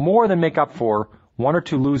 they will more than make up for 1 or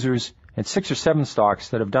 2 losers and 6 or 7 stocks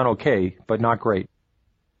that have done okay, but not great.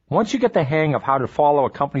 Once you get the hang of how to follow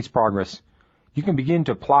a company's progress, you can begin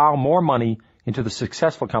to plow more money into the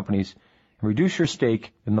successful companies and reduce your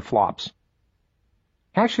stake in the flops.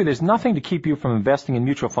 Actually, there's nothing to keep you from investing in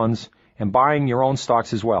mutual funds and buying your own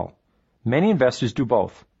stocks as well. Many investors do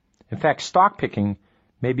both. In fact, stock picking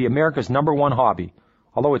may be America's #1 hobby,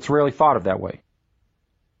 although it's rarely thought of that way.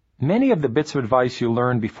 Many of the bits of advice you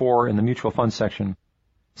learned before in the mutual fund section,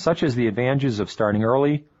 such as the advantages of starting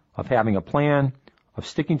early, of having a plan, of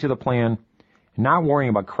sticking to the plan, and not worrying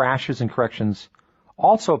about crashes and corrections,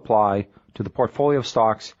 also apply to the portfolio of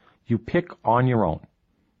stocks you pick on your own.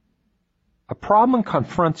 A problem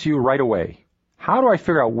confronts you right away. How do I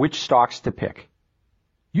figure out which stocks to pick?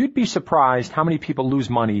 You'd be surprised how many people lose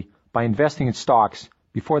money by investing in stocks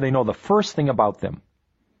before they know the first thing about them.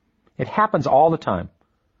 It happens all the time.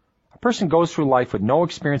 A person goes through life with no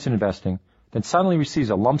experience in investing, then suddenly receives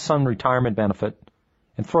a lump sum retirement benefit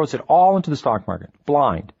and throws it all into the stock market,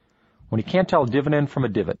 blind, when he can't tell a dividend from a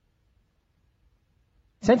divot.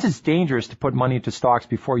 Since it's dangerous to put money into stocks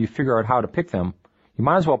before you figure out how to pick them, you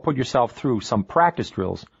might as well put yourself through some practice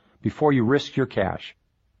drills before you risk your cash.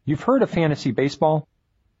 You've heard of fantasy baseball?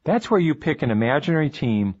 That's where you pick an imaginary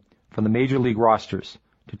team from the major league rosters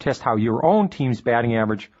to test how your own team's batting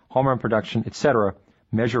average, home run production, etc.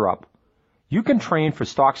 measure up. You can train for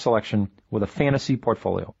stock selection with a fantasy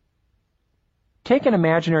portfolio. Take an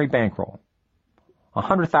imaginary bankroll,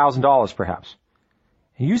 $100,000 perhaps,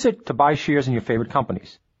 and use it to buy shares in your favorite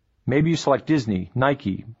companies. Maybe you select Disney,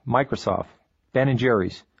 Nike, Microsoft, Ben &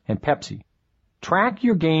 Jerry's, and Pepsi. Track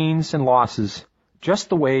your gains and losses just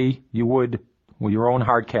the way you would with your own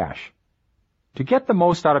hard cash. To get the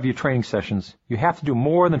most out of your training sessions, you have to do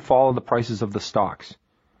more than follow the prices of the stocks.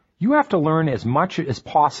 You have to learn as much as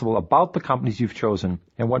possible about the companies you've chosen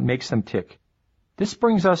and what makes them tick. This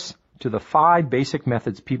brings us to the 5 basic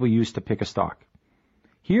methods people use to pick a stock.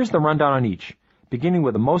 Here's the rundown on each, beginning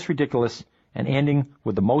with the most ridiculous and ending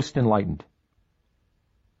with the most enlightened.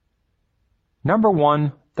 Number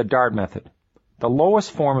 1, the dart method, the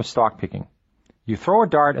lowest form of stock picking. You throw a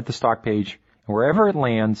dart at the stock page, and wherever it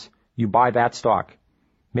lands, you buy that stock.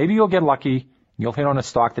 Maybe you'll get lucky, and you'll hit on a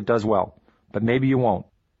stock that does well, but maybe you won't.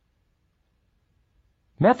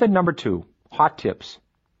 Method number 2, hot tips,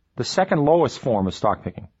 the second lowest form of stock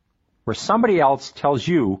picking, where somebody else tells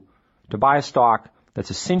you to buy a stock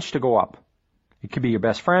that's a cinch to go up. It could be your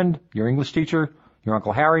best friend, your English teacher, your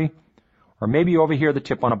Uncle Harry, or maybe you overhear the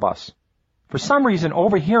tip on a bus. For some reason,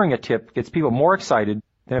 overhearing a tip gets people more excited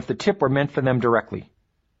than if the tip were meant for them directly.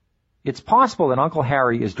 It's possible that Uncle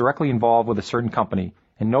Harry is directly involved with a certain company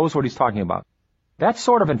and knows what he's talking about. That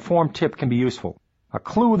sort of informed tip can be useful, a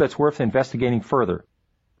clue that's worth investigating further.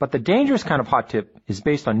 But the dangerous kind of hot tip is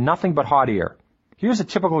based on nothing but hot air. Here's a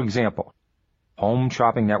typical example. Home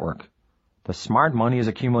Shopping Network. The smart money is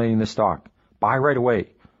accumulating this stock. Buy right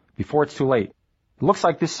away, before it's too late. It looks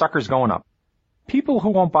like this sucker's going up. People who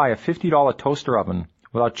won't buy a $50 toaster oven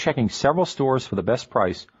without checking several stores for the best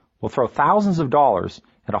price will throw thousands of dollars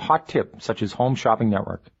at a hot tip such as Home Shopping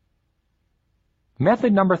Network.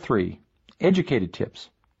 Method number 3, educated tips.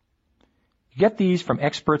 You get these from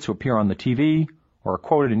experts who appear on the TV or are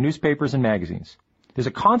quoted in newspapers and magazines. There's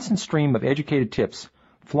a constant stream of educated tips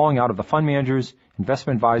flowing out of the fund managers,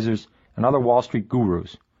 investment advisors, and other Wall Street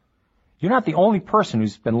gurus. You're not the only person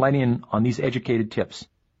who's been let in on these educated tips.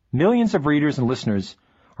 Millions of readers and listeners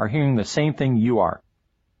are hearing the same thing you are.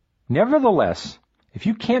 Nevertheless, if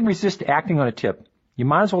you can't resist acting on a tip, you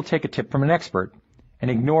might as well take a tip from an expert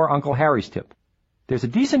and ignore Uncle Harry's tip. There's a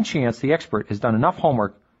decent chance the expert has done enough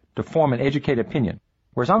homework to form an educated opinion,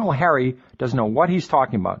 whereas Uncle Harry doesn't know what he's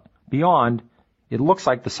talking about. Beyond, it looks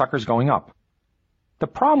like the sucker's going up. The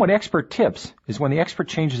problem with expert tips is when the expert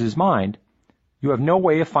changes his mind, you have no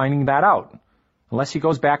way of finding that out, unless he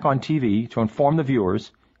goes back on TV to inform the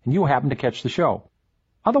viewers and you happen to catch the show.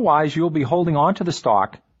 Otherwise, you'll be holding on to the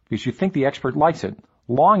stock because you think the expert likes it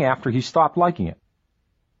long after he stopped liking it.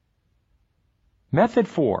 Method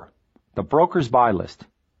 4. The broker's buy list.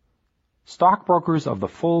 Stockbrokers of the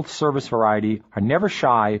full-service variety are never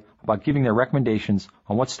shy about giving their recommendations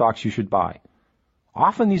on what stocks you should buy.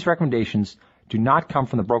 Often these recommendations do not come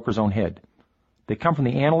from the broker's own head. They come from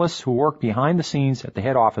the analysts who work behind the scenes at the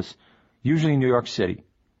head office, usually in New York City.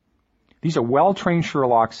 These are well-trained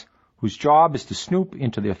Sherlocks whose job is to snoop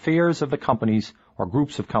into the affairs of the companies or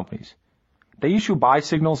groups of companies. They issue buy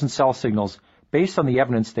signals and sell signals based on the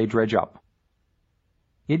evidence they dredge up.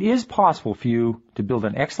 It is possible for you to build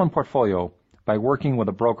an excellent portfolio by working with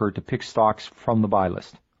a broker to pick stocks from the buy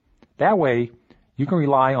list. That way, you can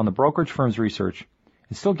rely on the brokerage firm's research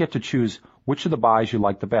and still get to choose which of the buys you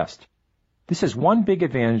like the best. This has one big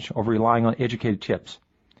advantage over relying on educated tips.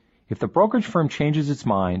 If the brokerage firm changes its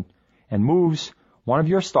mind and moves one of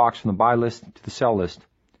your stocks from the buy list to the sell list,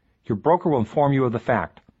 your broker will inform you of the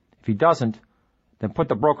fact. If he doesn't, then put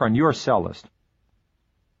the broker on your sell list.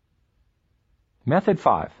 Method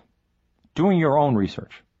 5. Doing your own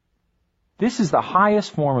research. This is the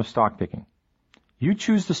highest form of stock picking. You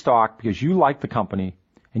choose the stock because you like the company,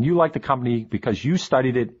 and you like the company because you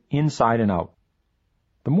studied it inside and out.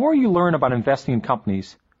 The more you learn about investing in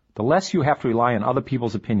companies, the less you have to rely on other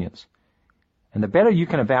people's opinions, and the better you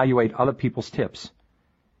can evaluate other people's tips.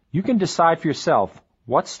 You can decide for yourself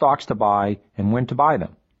what stocks to buy and when to buy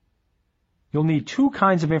them. You'll need two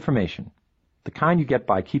kinds of information, the kind you get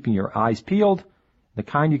by keeping your eyes peeled, the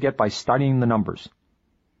kind you get by studying the numbers.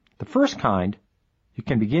 The first kind you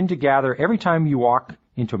can begin to gather every time you walk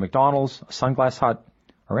into a McDonald's, a Sunglass Hut,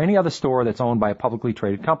 or any other store that's owned by a publicly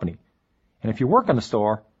traded company. And if you work in the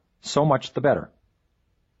store, so much the better.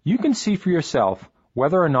 You can see for yourself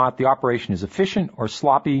whether or not the operation is efficient or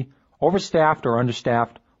sloppy, overstaffed or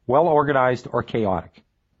understaffed, well organized or chaotic.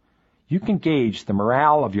 You can gauge the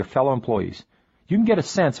morale of your fellow employees. You can get a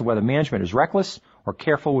sense of whether management is reckless or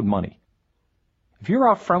careful with money. If you're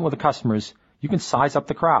out front with the customers, you can size up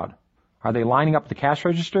the crowd. Are they lining up at the cash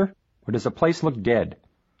register, or does the place look dead?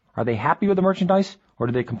 Are they happy with the merchandise, or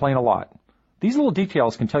do they complain a lot? These little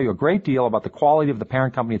details can tell you a great deal about the quality of the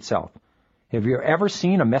parent company itself. Have you ever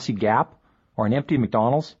seen a messy Gap or an empty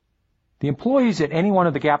McDonald's? The employees at any one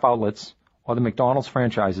of the Gap outlets or the McDonald's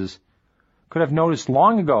franchises could have noticed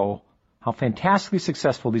long ago how fantastically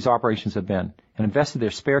successful these operations have been and invested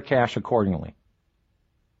their spare cash accordingly.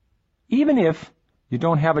 Even if you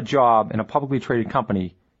don't have a job in a publicly traded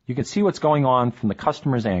company, you can see what's going on from the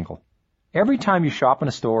customer's angle. Every time you shop in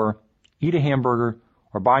a store, eat a hamburger,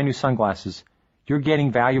 or buy new sunglasses, you're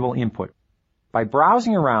getting valuable input. By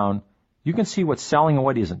browsing around, you can see what's selling and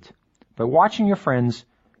what isn't. By watching your friends,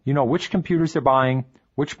 you know which computers they're buying,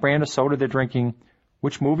 which brand of soda they're drinking,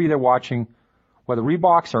 which movie they're watching, whether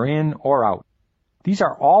Reeboks are in or out. These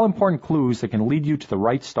are all important clues that can lead you to the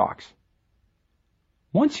right stocks.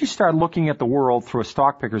 Once you start looking at the world through a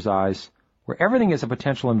stock picker's eyes, where everything is a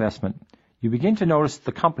potential investment, you begin to notice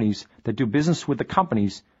the companies that do business with the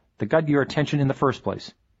companies that got your attention in the first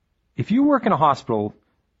place. If you work in a hospital,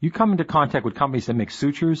 you come into contact with companies that make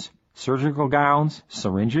sutures, surgical gowns,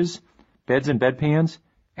 syringes, beds and bedpans,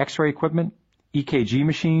 x-ray equipment, EKG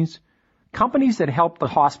machines, companies that help the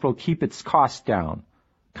hospital keep its costs down,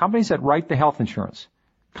 companies that write the health insurance,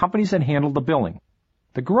 companies that handle the billing.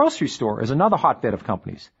 The grocery store is another hotbed of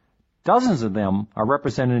companies. Dozens of them are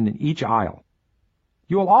represented in each aisle.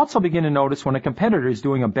 You will also begin to notice when a competitor is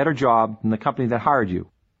doing a better job than the company that hired you.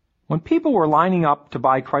 When people were lining up to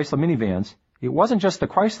buy Chrysler minivans, it wasn't just the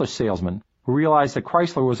Chrysler salesman who realized that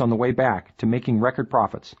Chrysler was on the way back to making record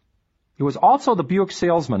profits. It was also the Buick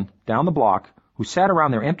salesman down the block who sat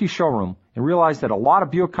around their empty showroom and realized that a lot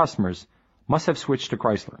of Buick customers must have switched to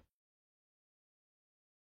Chrysler.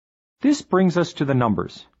 This brings us to the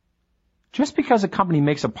numbers. Just because a company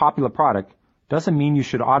makes a popular product doesn't mean you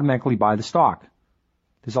should automatically buy the stock.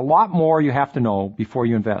 There's a lot more you have to know before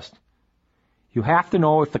you invest. You have to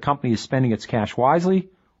know if the company is spending its cash wisely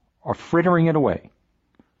or frittering it away.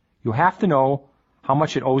 You have to know how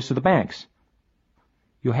much it owes to the banks.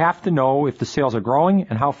 You have to know if the sales are growing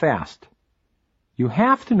and how fast. You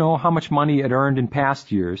have to know how much money it earned in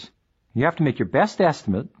past years. You have to make your best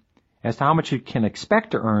estimate as to how much it can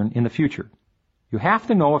expect to earn in the future. You have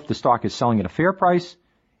to know if the stock is selling at a fair price,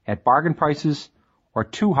 at bargain prices, or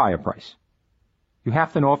too high a price. You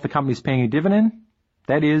have to know if the company is paying a dividend.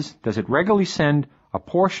 That is, does it regularly send a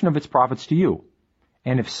portion of its profits to you?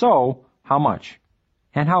 And if so, how much?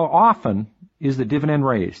 And how often is the dividend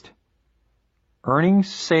raised?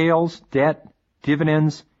 Earnings, sales, debt,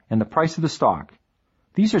 dividends, and the price of the stock.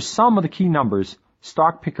 These are some of the key numbers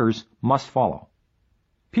stock pickers must follow.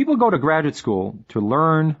 People go to graduate school to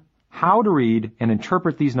learn how to read and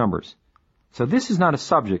interpret these numbers. So this is not a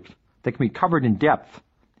subject that can be covered in depth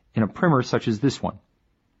in a primer such as this one.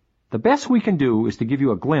 The best we can do is to give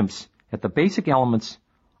you a glimpse at the basic elements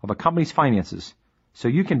of a company's finances so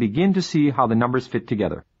you can begin to see how the numbers fit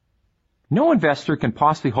together. No investor can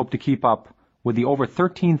possibly hope to keep up with the over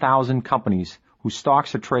 13,000 companies whose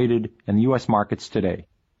stocks are traded in the U.S. markets today.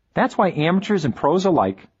 That's why amateurs and pros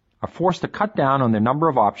alike are forced to cut down on their number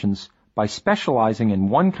of options by specializing in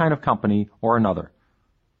one kind of company or another.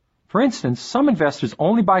 For instance, some investors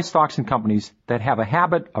only buy stocks in companies that have a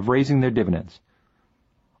habit of raising their dividends.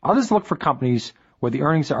 Others look for companies where the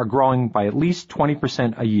earnings are growing by at least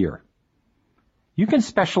 20% a year. You can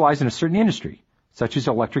specialize in a certain industry, such as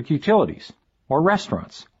electric utilities, or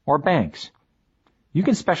restaurants, or banks. You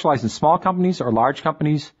can specialize in small companies or large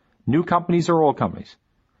companies, new companies or old companies.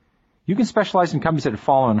 You can specialize in companies that have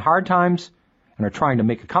fallen on hard times and are trying to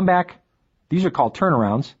make a comeback. These are called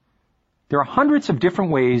turnarounds. There are hundreds of different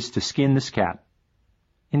ways to skin this cat.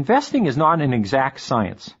 Investing is not an exact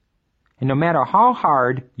science. And no matter how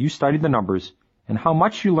hard you study the numbers and how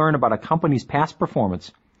much you learn about a company's past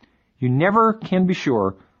performance, you never can be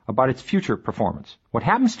sure about its future performance. What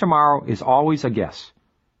happens tomorrow is always a guess.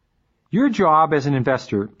 Your job as an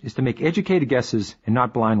investor is to make educated guesses and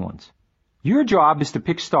not blind ones. Your job is to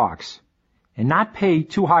pick stocks and not pay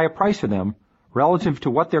too high a price for them relative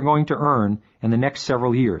to what they're going to earn in the next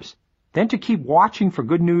several years. Then to keep watching for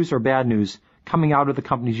good news or bad news coming out of the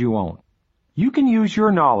companies you own. You can use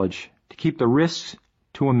your knowledge to keep the risks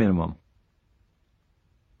to a minimum.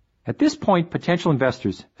 At this point, potential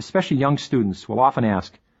investors, especially young students, will often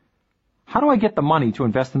ask, how do I get the money to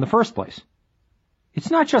invest in the first place?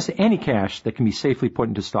 It's not just any cash that can be safely put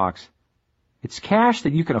into stocks. It's cash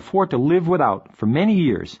that you can afford to live without for many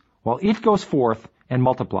years while it goes forth and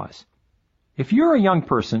multiplies. If you're a young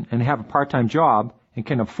person and have a part-time job and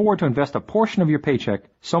can afford to invest a portion of your paycheck,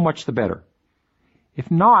 so much the better.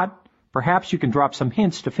 If not, perhaps you can drop some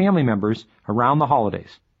hints to family members around the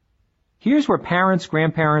holidays. Here's where parents,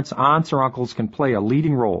 grandparents, aunts, or uncles can play a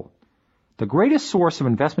leading role. The greatest source of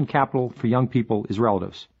investment capital for young people is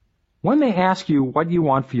relatives. When they ask you what you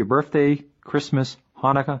want for your birthday, Christmas,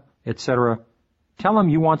 Hanukkah, etc., tell them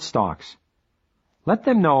you want stocks. Let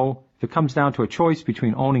them know if it comes down to a choice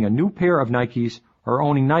between owning a new pair of Nikes or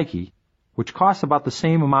owning Nike, which costs about the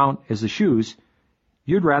same amount as the shoes,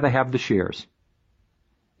 you'd rather have the shares.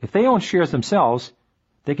 If they own shares themselves,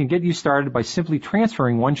 they can get you started by simply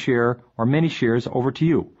transferring one share or many shares over to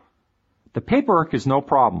you. The paperwork is no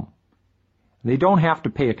problem. They don't have to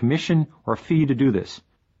pay a commission or a fee to do this.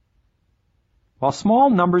 While small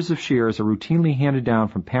numbers of shares are routinely handed down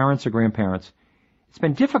from parents or grandparents, it's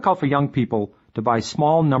been difficult for young people to buy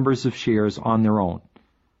small numbers of shares on their own.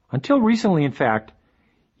 Until recently, in fact,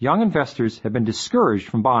 young investors have been discouraged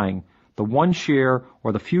from buying the one share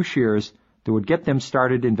or the few shares that would get them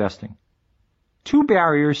started investing. Two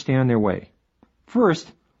barriers stand in their way.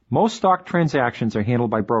 First, most stock transactions are handled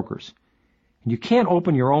by brokers, and you can't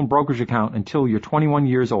open your own brokerage account until you're 21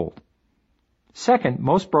 years old. Second,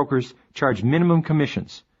 most brokers charge minimum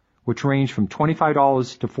commissions, which range from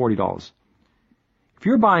 $25 to $40. If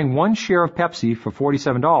you're buying one share of Pepsi for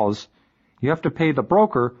 $47, you have to pay the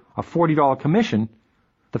broker a $40 commission.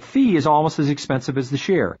 The fee is almost as expensive as the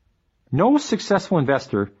share. No successful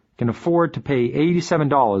investor can afford to pay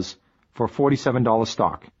 $87 for a $47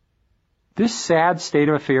 stock. This sad state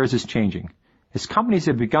of affairs is changing, as companies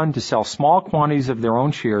have begun to sell small quantities of their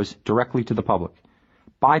own shares directly to the public,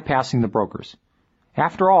 bypassing the brokers.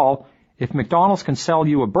 After all, if McDonald's can sell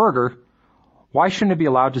you a burger, why shouldn't it be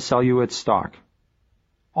allowed to sell you its stock?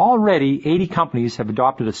 Already, 80 companies have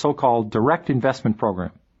adopted a so-called direct investment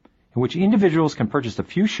program, in which individuals can purchase a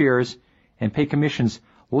few shares and pay commissions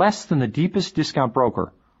less than the deepest discount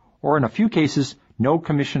broker, or in a few cases, no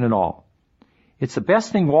commission at all. It's the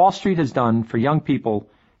best thing Wall Street has done for young people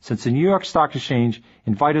since the New York Stock Exchange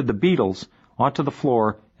invited the Beatles onto the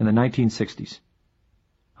floor in the 1960s.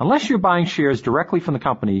 Unless you're buying shares directly from the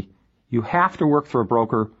company, you have to work for a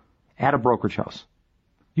broker at a brokerage house.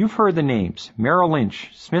 You've heard the names: Merrill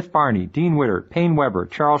Lynch, Smith Barney, Dean Witter, Payne Weber,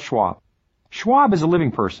 Charles Schwab. Schwab is a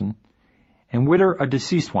living person, and Witter a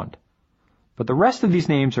deceased one. But the rest of these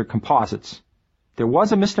names are composites. There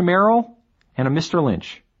was a Mr. Merrill and a Mr.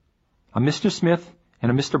 Lynch, a Mr. Smith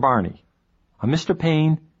and a Mr. Barney, a Mr.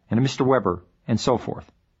 Payne and a Mr. Weber, and so forth.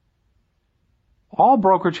 All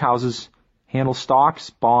brokerage houses handle stocks,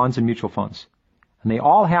 bonds, and mutual funds, and they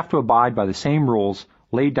all have to abide by the same rules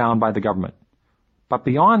laid down by the government. But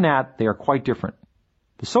beyond that, they are quite different.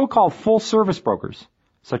 The so-called full-service brokers,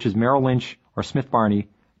 such as Merrill Lynch or Smith Barney,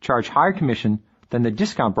 charge higher commission than the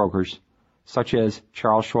discount brokers, such as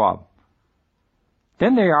Charles Schwab.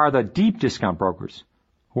 Then there are the deep discount brokers,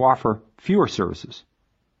 who offer fewer services.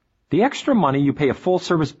 The extra money you pay a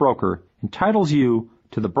full-service broker entitles you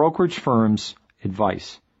to the brokerage firm's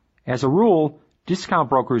advice. As a rule, discount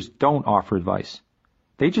brokers don't offer advice.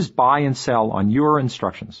 They just buy and sell on your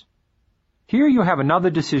instructions. Here you have another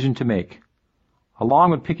decision to make.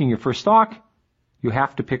 Along with picking your first stock, you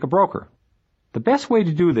have to pick a broker. The best way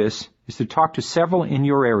to do this is to talk to several in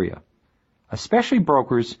your area, especially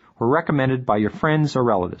brokers who are recommended by your friends or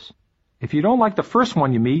relatives. If you don't like the first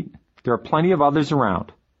one you meet, there are plenty of others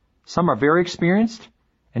around. Some are very experienced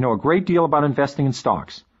and know a great deal about investing in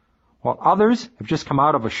stocks, while others have just come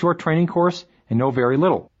out of a short training course and know very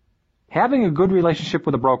little. Having a good relationship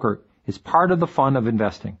with a broker is part of the fun of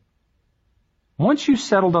investing. Once you've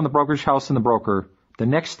settled on the brokerage house and the broker, the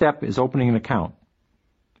next step is opening an account.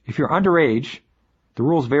 If you're underage, the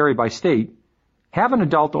rules vary by state, have an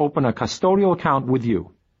adult open a custodial account with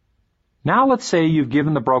you. Now let's say you've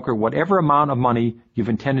given the broker whatever amount of money you've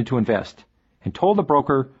intended to invest and told the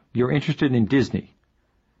broker you're interested in Disney.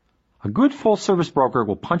 A good full-service broker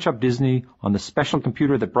will punch up Disney on the special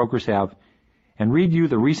computer that brokers have and read you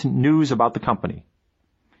the recent news about the company.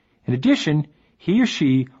 In addition, he or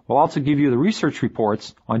she will also give you the research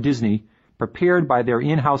reports on Disney prepared by their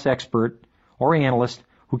in-house expert or analyst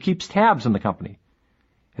who keeps tabs on the company.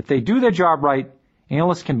 If they do their job right,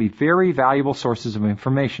 analysts can be very valuable sources of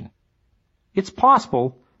information. It's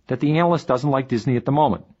possible that the analyst doesn't like Disney at the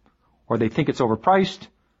moment, or they think it's overpriced,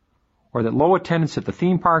 or that low attendance at the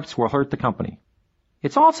theme parks will hurt the company.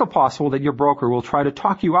 It's also possible that your broker will try to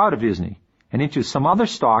talk you out of Disney and into some other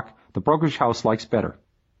stock the brokerage house likes better.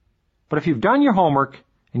 But if you've done your homework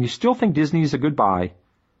and you still think Disney is a good buy,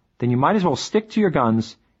 then you might as well stick to your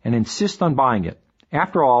guns and insist on buying it.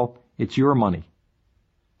 After all, it's your money.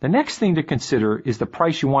 The next thing to consider is the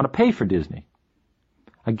price you want to pay for Disney.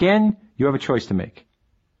 Again, you have a choice to make.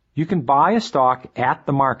 You can buy a stock at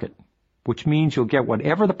the market, which means you'll get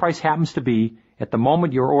whatever the price happens to be at the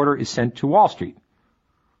moment your order is sent to Wall Street.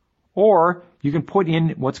 Or you can put in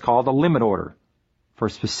what's called a limit order for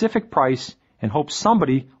a specific price and hope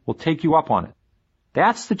somebody will take you up on it.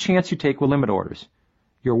 That's the chance you take with limit orders.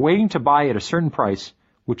 You're waiting to buy at a certain price,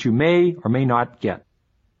 which you may or may not get.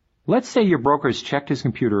 Let's say your broker has checked his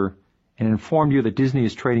computer and informed you that Disney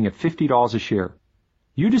is trading at $50 a share.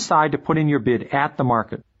 You decide to put in your bid at the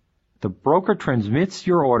market. The broker transmits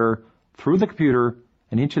your order through the computer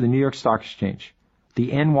and into the New York Stock Exchange,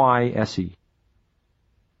 the NYSE.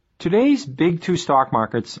 Today's big two stock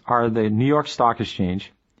markets are the New York Stock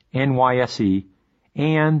Exchange, NYSE,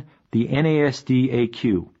 and the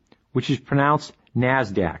NASDAQ, which is pronounced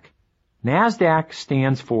NASDAQ. NASDAQ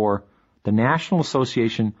stands for the National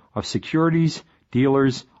Association of Securities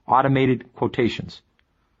Dealers Automated Quotations.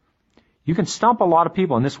 You can stump a lot of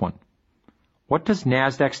people on this one. What does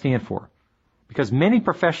NASDAQ stand for? Because many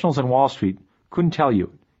professionals on Wall Street couldn't tell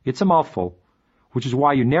you. It's a mouthful, which is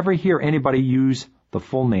why you never hear anybody use the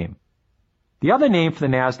full name. The other name for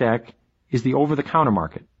the NASDAQ is the over-the-counter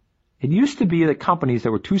market. It used to be that companies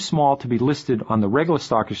that were too small to be listed on the regular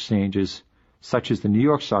stock exchanges, such as the New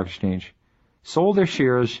York Stock Exchange, sold their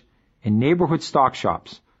shares in neighborhood stock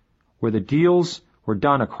shops, where the deals were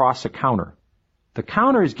done across a counter. The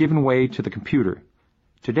counter is given way to the computer.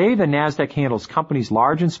 Today, the NASDAQ handles companies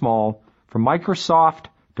large and small, from Microsoft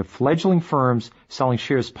to fledgling firms selling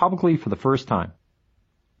shares publicly for the first time.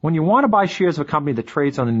 When you want to buy shares of a company that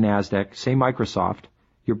trades on the NASDAQ, say Microsoft,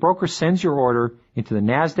 your broker sends your order into the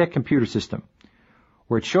NASDAQ computer system,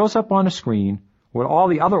 where it shows up on a screen with all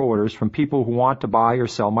the other orders from people who want to buy or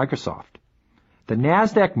sell Microsoft. The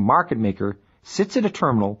NASDAQ market maker sits at a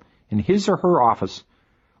terminal in his or her office,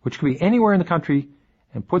 which can be anywhere in the country,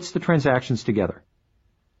 and puts the transactions together.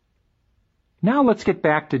 Now let's get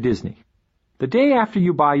back to Disney. The day after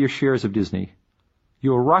you buy your shares of Disney,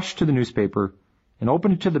 you'll rush to the newspaper and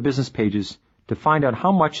open it to the business pages to find out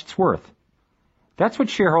how much it's worth. That's what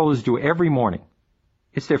shareholders do every morning.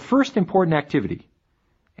 It's their first important activity.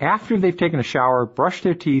 After they've taken a shower, brushed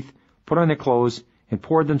their teeth, put on their clothes, and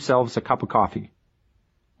poured themselves a cup of coffee.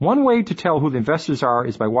 One way to tell who the investors are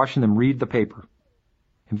is by watching them read the paper.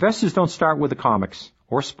 Investors don't start with the comics,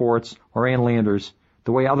 or sports, or Ann Landers,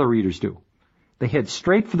 the way other readers do. They head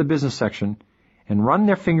straight for the business section and run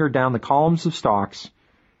their finger down the columns of stocks,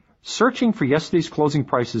 searching for yesterday's closing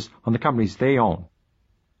prices on the companies they own.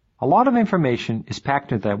 A lot of information is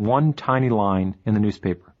packed into that one tiny line in the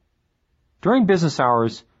newspaper. During business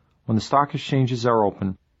hours, when the stock exchanges are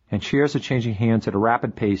open and shares are changing hands at a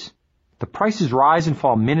rapid pace, the prices rise and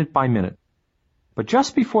fall minute by minute. But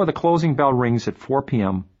just before the closing bell rings at 4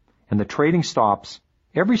 p.m. and the trading stops,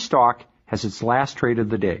 every stock has its last trade of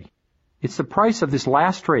the day. It's the price of this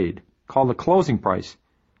last trade, called the closing price,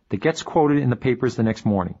 that gets quoted in the papers the next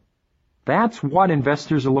morning. That's what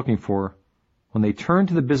investors are looking for when they turn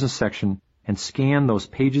to the business section and scan those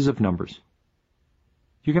pages of numbers.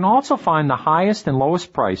 You can also find the highest and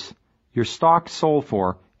lowest price your stock sold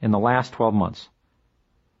for in the last 12 months.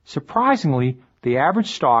 Surprisingly, the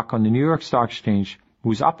average stock on the New York Stock Exchange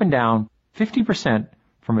moves up and down 50%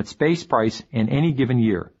 from its base price in any given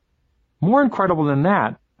year. More incredible than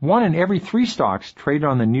that, 1 in every 3 stocks traded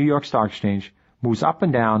on the New York Stock Exchange moves up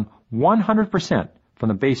and down 100% from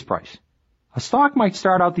the base price. A stock might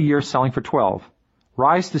start out the year selling for 12,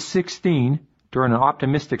 rise to 16 during an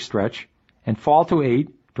optimistic stretch, and fall to 8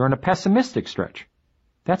 during a pessimistic stretch.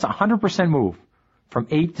 That's a 100% move, from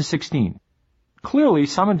 8 to 16. Clearly,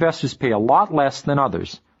 some investors pay a lot less than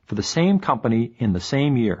others for the same company in the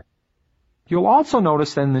same year. You'll also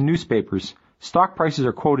notice that in the newspapers, stock prices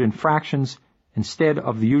are quoted in fractions instead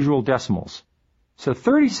of the usual decimals. So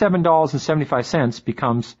 $37.75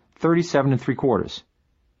 becomes 37 3/4.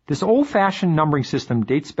 This old-fashioned numbering system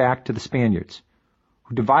dates back to the Spaniards,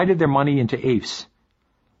 who divided their money into eighths.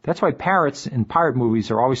 That's why parrots in pirate movies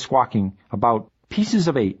are always squawking about pieces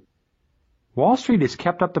of 8. Wall Street has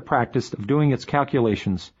kept up the practice of doing its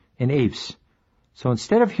calculations in eighths. So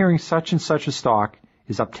instead of hearing such and such a stock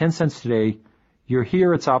is up 10 cents today, you'll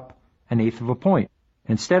hear it's up 1/8 of a point.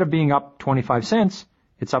 Instead of being up 25 cents,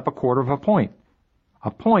 it's up 1/4 of a point.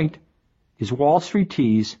 A point is Wall Street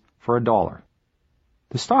tease for $1.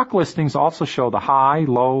 The stock listings also show the high,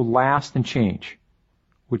 low, last, and change,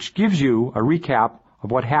 which gives you a recap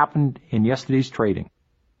of what happened in yesterday's trading.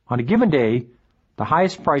 On a given day, the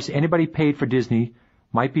highest price anybody paid for Disney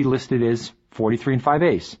might be listed as 43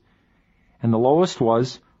 5/8, and the lowest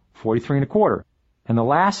was 43 1/4, and the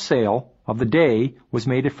last sale of the day was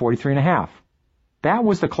made at 43 1/2. That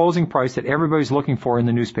was the closing price that everybody's looking for in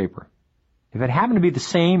the newspaper. If it happened to be the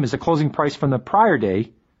same as the closing price from the prior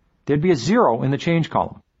day, there'd be a 0 in the change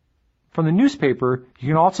column. From the newspaper, you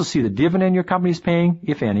can also see the dividend your company is paying,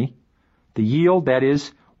 if any, the yield, that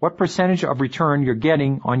is, what percentage of return you're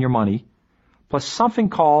getting on your money, plus something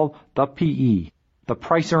called the PE, the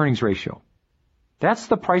price-earnings ratio. That's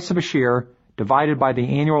the price of a share divided by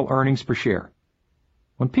the annual earnings per share.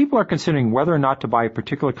 When people are considering whether or not to buy a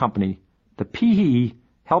particular company, the PE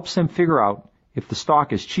helps them figure out if the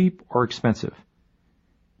stock is cheap or expensive.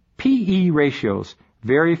 PE ratios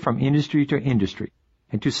vary from industry to industry,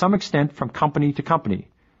 and to some extent from company to company.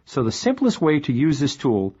 So the simplest way to use this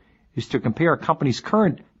tool is to compare a company's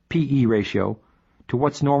current PE ratio to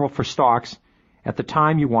what's normal for stocks at the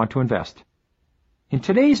time you want to invest. In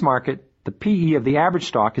today's market, the PE of the average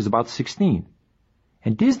stock is about 16,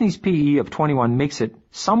 and Disney's PE of 21 makes it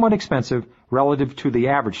somewhat expensive relative to the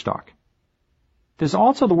average stock. There's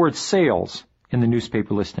also the word sales in the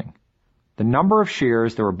newspaper listing, the number of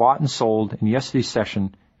shares that were bought and sold in yesterday's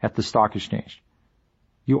session at the stock exchange.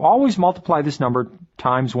 You always multiply this number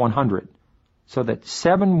times 100, so that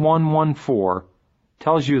 7114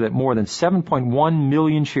 tells you that more than 7.1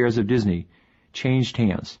 million shares of Disney changed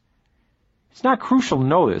hands. It's not crucial to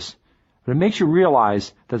know this, but it makes you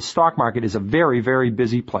realize that the stock market is a very, very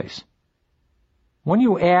busy place. When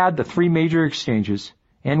you add the 3 major exchanges,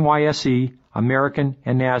 NYSE, American,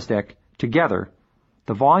 and NASDAQ, together,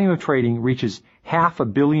 the volume of trading reaches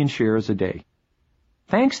 500 million shares a day.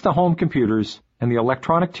 Thanks to home computers and the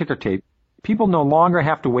electronic ticker tape, people no longer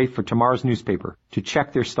have to wait for tomorrow's newspaper to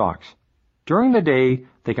check their stocks. During the day,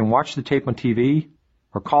 they can watch the tape on TV,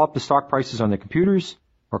 or call up the stock prices on their computers,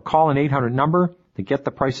 or call an 800 number to get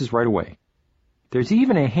the prices right away. There's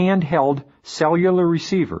even a handheld cellular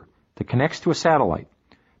receiver that connects to a satellite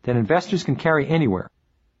that investors can carry anywhere,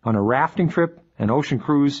 on a rafting trip, an ocean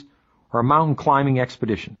cruise, or a mountain climbing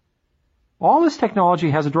expedition. All this technology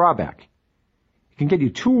has a drawback. It can get you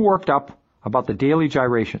too worked up about the daily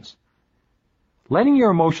gyrations. Letting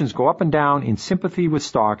your emotions go up and down in sympathy with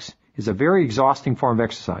stocks is a very exhausting form of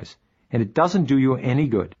exercise, and it doesn't do you any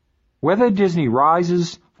good. Whether Disney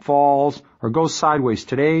rises, falls, or goes sideways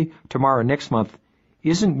today, tomorrow, next month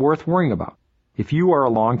isn't worth worrying about if you are a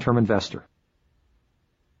long-term investor.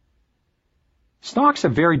 Stocks are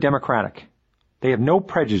very democratic. They have no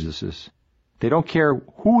prejudices. They don't care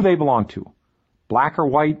who they belong to, black or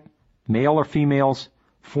white, male or females,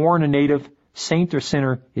 foreign or native, saint or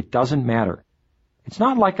sinner, it doesn't matter. It's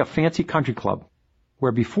not like a fancy country club,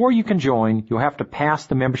 where before you can join, you'll have to pass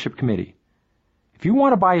the membership committee. If you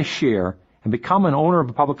want to buy a share and become an owner of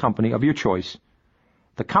a public company of your choice,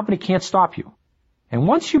 the company can't stop you. And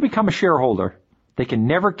once you become a shareholder, they can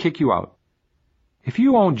never kick you out. If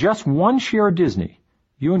you own just one share of Disney,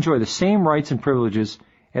 you enjoy the same rights and privileges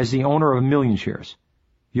as the owner of 1 million shares.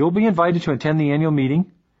 You'll be invited to attend the annual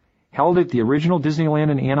meeting, held at the original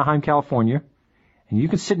Disneyland in Anaheim, California, and you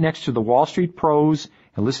can sit next to the Wall Street pros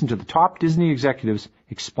and listen to the top Disney executives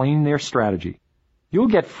explain their strategy. You'll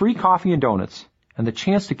get free coffee and donuts and the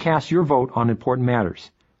chance to cast your vote on important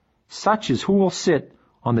matters, such as who will sit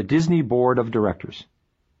on the Disney Board of Directors.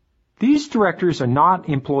 These directors are not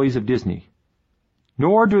employees of Disney,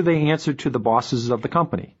 nor do they answer to the bosses of the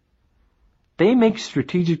company. They make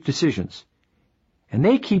strategic decisions, and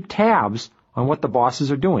they keep tabs on what the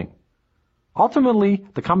bosses are doing. Ultimately,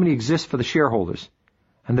 the company exists for the shareholders,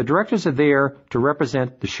 and the directors are there to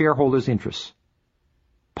represent the shareholders' interests.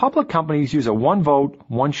 Public companies use a one-vote,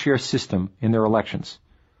 one-share system in their elections.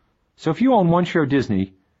 So if you own one share of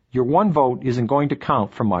Disney, your one vote isn't going to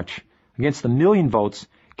count for much against the 1 million votes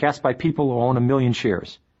cast by people who own 1 million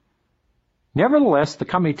shares. Nevertheless, the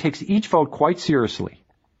company takes each vote quite seriously.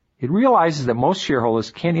 It realizes that most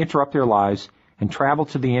shareholders can't interrupt their lives and travel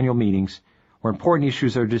to the annual meetings where important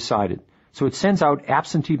issues are decided, so it sends out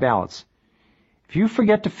absentee ballots. If you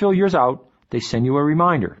forget to fill yours out, they send you a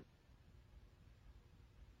reminder.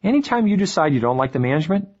 Anytime you decide you don't like the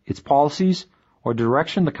management, its policies, or the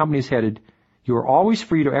direction the company is headed, you are always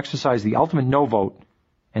free to exercise the ultimate no vote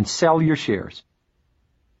and sell your shares.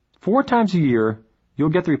 4 times a year, you'll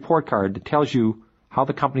get the report card that tells you how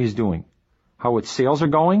the company is doing, how its sales are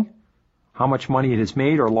going, how much money it has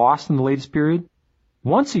made or lost in the latest period.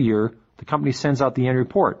 Once a year, the company sends out the annual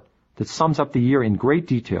report that sums up the year in great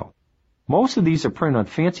detail. Most of these are printed on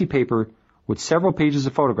fancy paper with several pages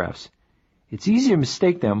of photographs. It's easy to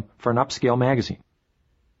mistake them for an upscale magazine.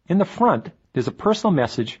 In the front, there's a personal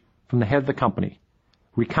message from the head of the company,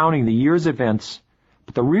 recounting the year's events,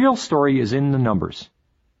 but the real story is in the numbers.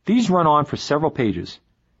 These run on for several pages.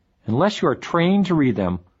 Unless you are trained to read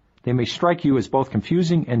them, they may strike you as both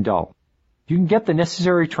confusing and dull. You can get the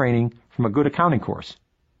necessary training from a good accounting course.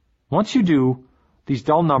 Once you do, these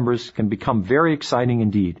dull numbers can become very exciting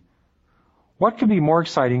indeed. What could be more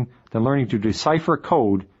exciting than learning to decipher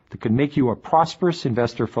code that could make you a prosperous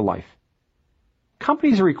investor for life?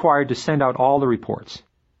 Companies are required to send out all the reports.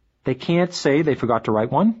 They can't say they forgot to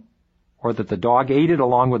write one, or that the dog ate it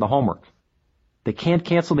along with the homework. They can't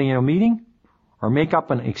cancel the annual meeting, or make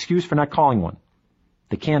up an excuse for not calling one.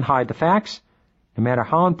 They can't hide the facts, no matter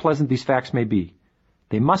how unpleasant these facts may be.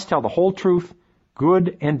 They must tell the whole truth,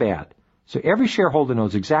 good and bad, so every shareholder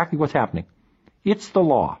knows exactly what's happening. It's the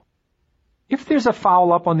law. If there's a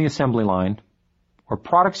foul up on the assembly line, or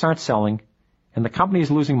products aren't selling, and the company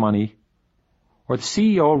is losing money, or the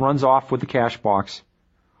CEO runs off with the cash box,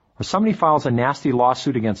 or somebody files a nasty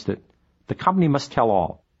lawsuit against it, the company must tell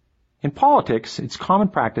all. In politics, it's common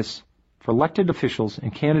practice for elected officials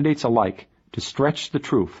and candidates alike to stretch the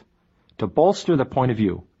truth, to bolster the point of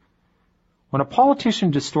view. When a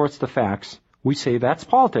politician distorts the facts, we say that's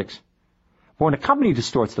politics. But when a company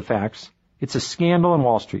distorts the facts, it's a scandal on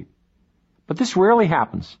Wall Street. But this rarely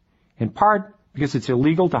happens, in part because it's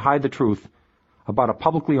illegal to hide the truth about a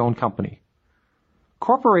publicly owned company.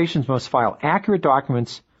 Corporations must file accurate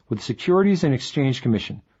documents with the Securities and Exchange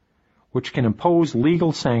Commission, which can impose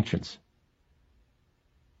legal sanctions.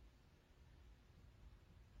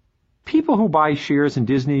 People who buy shares in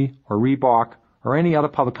Disney or Reebok or any other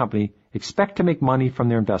public company expect to make money from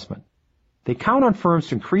their investment. They count on firms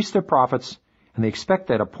to increase their profits, and they expect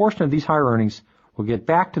that a portion of these higher earnings will get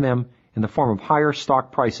back to them in the form of higher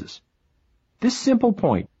stock prices. This simple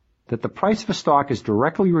point, that the price of a stock is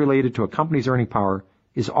directly related to a company's earning power,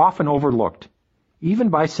 is often overlooked, even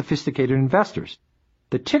by sophisticated investors.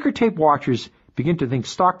 The ticker tape watchers begin to think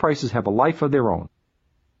stock prices have a life of their own.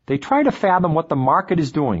 They try to fathom what the market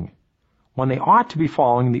is doing, when they ought to be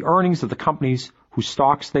following the earnings of the companies whose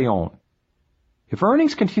stocks they own. If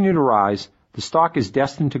earnings continue to rise, the stock is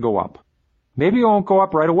destined to go up. Maybe it won't go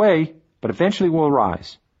up right away, but eventually it will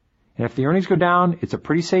rise. And if the earnings go down, it's a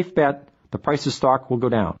pretty safe bet the price of stock will go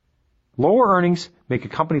down. Lower earnings make a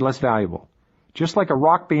company less valuable, just like a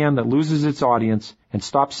rock band that loses its audience and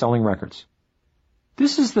stops selling records.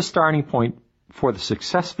 This is the starting point for the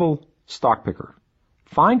successful stock picker.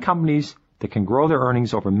 Find companies that can grow their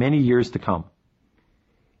earnings over many years to come.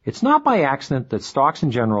 It's not by accident that stocks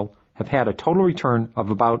in general have had a total return of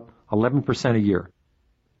about 11% a year.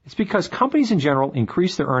 It's because companies in general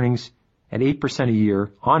increase their earnings at 8% a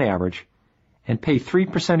year on average, and pay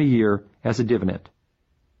 3% a year as a dividend.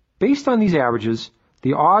 Based on these averages,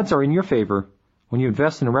 the odds are in your favor when you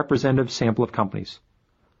invest in a representative sample of companies.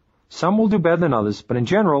 Some will do better than others, but in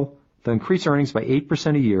general, they'll increase earnings by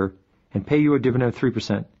 8% a year and pay you a dividend of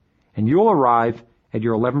 3%, and you'll arrive at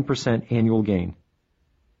your 11% annual gain.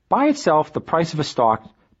 By itself, the price of a stock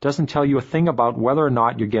doesn't tell you a thing about whether or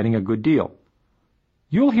not you're getting a good deal.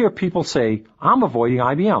 You'll hear people say, I'm avoiding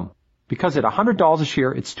IBM because at $100 a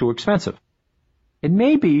share it's too expensive. It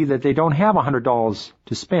may be that they don't have $100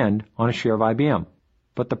 to spend on a share of IBM,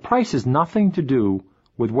 but the price has nothing to do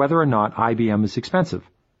with whether or not IBM is expensive.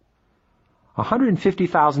 A $150,000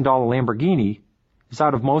 Lamborghini is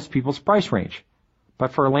out of most people's price range,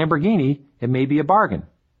 but for a Lamborghini, it may be a bargain.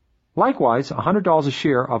 Likewise, $100 a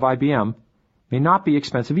share of IBM may not be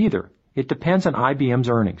expensive either. It depends on IBM's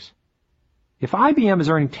earnings. If IBM is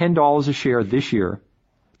earning $10 a share this year,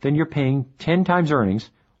 then you're paying 10 times earnings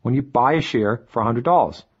when you buy a share for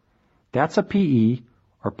 $100. That's a PE,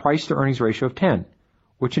 or price to earnings ratio of 10,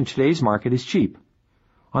 which in today's market is cheap.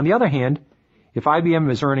 On the other hand, if IBM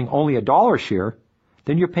is earning only $1 a share,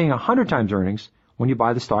 then you're paying 100 times earnings when you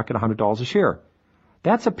buy the stock at $100 a share.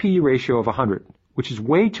 That's a PE ratio of 100, which is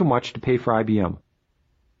way too much to pay for IBM.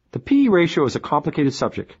 The PE ratio is a complicated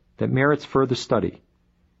subject that merits further study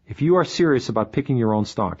if you are serious about picking your own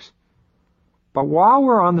stocks. But while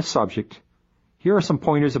we're on the subject, here are some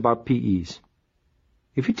pointers about PEs.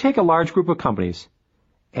 If you take a large group of companies,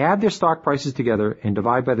 add their stock prices together, and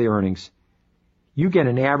divide by their earnings, you get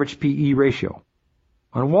an average PE ratio.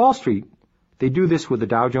 On Wall Street, they do this with the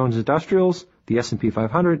Dow Jones Industrials, the S&P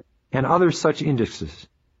 500, and other such indexes.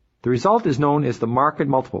 The result is known as the market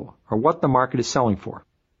multiple, or what the market is selling for.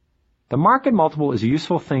 The market multiple is a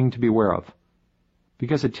useful thing to be aware of,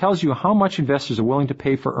 because it tells you how much investors are willing to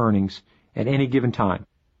pay for earnings at any given time.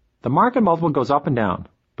 The market multiple goes up and down,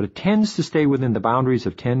 but it tends to stay within the boundaries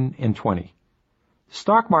of 10 and 20. The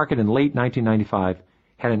stock market in late 1995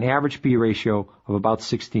 had an average PE ratio of about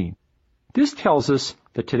 16. This tells us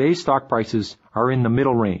that today's stock prices are in the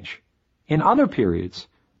middle range. In other periods,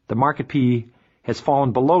 the market PE has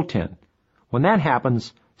fallen below 10. When that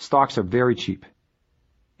happens, stocks are very cheap.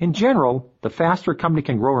 In general, the faster a company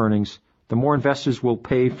can grow earnings, the more investors will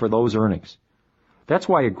pay for those earnings. That's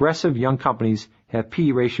why aggressive young companies have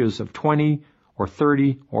PE ratios of 20 or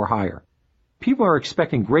 30 or higher. People are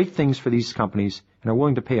expecting great things for these companies and are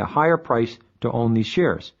willing to pay a higher price to own these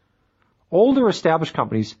shares. Older established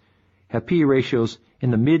companies have PE ratios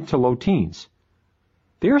in the mid to low teens.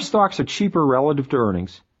 Their stocks are cheaper relative to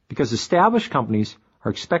earnings because established companies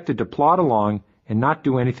are expected to plod along and not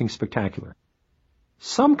do anything spectacular.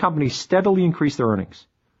 Some companies steadily increase their earnings.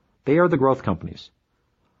 They are the growth companies.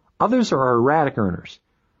 Others are erratic earners,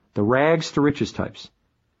 the rags to riches types.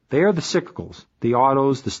 They are the cyclicals, the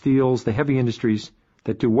autos, the steels, the heavy industries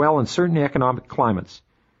that do well in certain economic climates.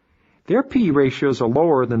 Their PE ratios are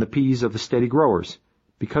lower than the PEs of the steady growers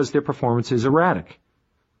because their performance is erratic.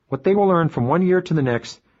 What they will earn from one year to the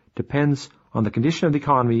next depends on the condition of the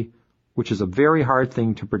economy, which is a very hard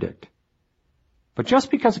thing to predict. But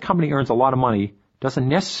just because a company earns a lot of money doesn't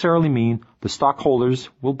necessarily mean the stockholders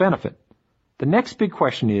will benefit. The next big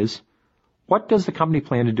question is, what does the company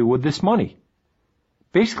plan to do with this money?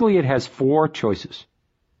 Basically, it has four choices.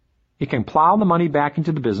 It can plow the money back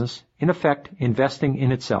into the business, in effect, investing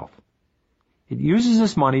in itself. It uses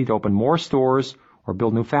this money to open more stores or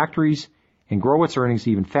build new factories and grow its earnings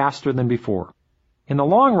even faster than before. In the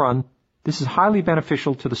long run, this is highly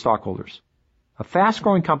beneficial to the stockholders. A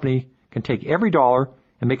fast-growing company can take every dollar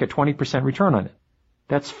and make a 20% return on it.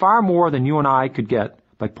 That's far more than you and I could get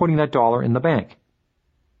by putting that dollar in the bank.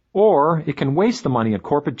 Or it can waste the money on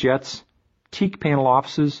corporate jets, teak panel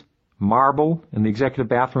offices, marble in the executive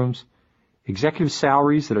bathrooms, executive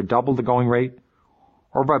salaries that are double the going rate,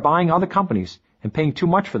 or by buying other companies and paying too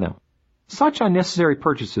much for them. Such unnecessary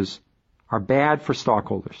purchases are bad for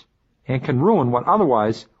stockholders and can ruin what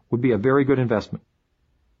otherwise would be a very good investment.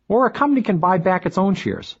 Or a company can buy back its own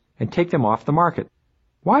shares and take them off the market.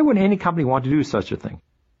 Why would any company want to do such a thing?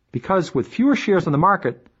 Because with fewer shares on the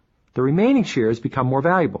market, the remaining shares become more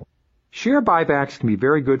valuable. Share buybacks can be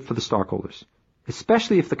very good for the stockholders,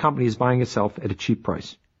 especially if the company is buying itself at a cheap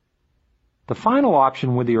price. The final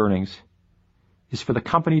option with the earnings is for the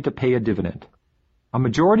company to pay a dividend. A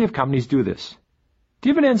majority of companies do this.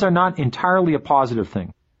 Dividends are not entirely a positive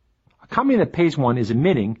thing. A company that pays one is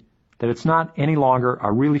admitting that it's not any longer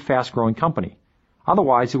a really fast-growing company.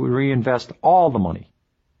 Otherwise, it would reinvest all the money.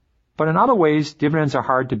 But in other ways, dividends are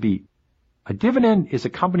hard to beat. A dividend is a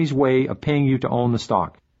company's way of paying you to own the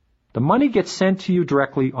stock. The money gets sent to you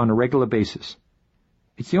directly on a regular basis.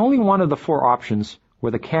 It's the only one of the four options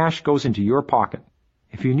where the cash goes into your pocket.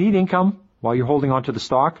 If you need income while you're holding onto the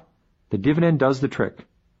stock, the dividend does the trick.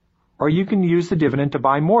 Or you can use the dividend to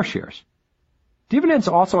buy more shares. Dividends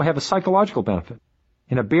also have a psychological benefit.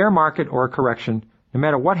 In a bear market or a correction, no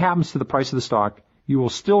matter what happens to the price of the stock, you will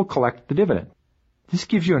still collect the dividend. This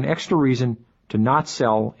gives you an extra reason to not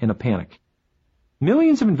sell in a panic.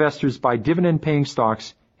 Millions of investors buy dividend-paying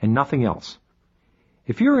stocks and nothing else.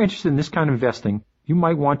 If you're interested in this kind of investing, you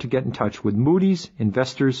might want to get in touch with Moody's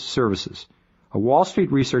Investors Services, a Wall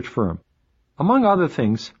Street research firm. Among other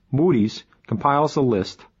things, Moody's compiles a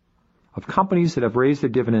list of companies that have raised their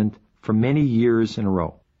dividend for many years in a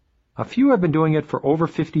row. A few have been doing it for over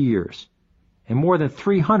 50 years, and more than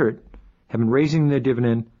 300 have been raising their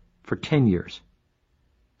dividend for 10 years.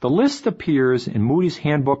 The list appears in Moody's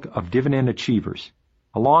Handbook of Dividend Achievers,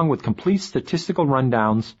 along with complete statistical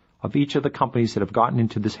rundowns of each of the companies that have gotten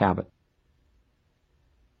into this habit.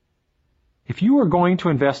 If you are going to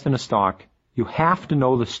invest in a stock, you have to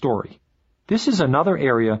know the story. This is another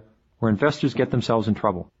area where investors get themselves in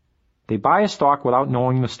trouble. They buy a stock without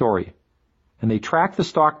knowing the story, and they track the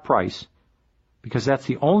stock price because that's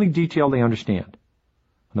the only detail they understand.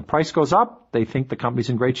 When the price goes up, they think the company's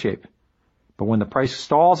in great shape. But when the price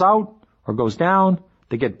stalls out or goes down,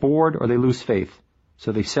 they get bored or they lose faith,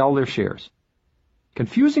 so they sell their shares.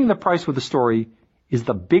 Confusing the price with the story is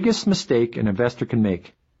the biggest mistake an investor can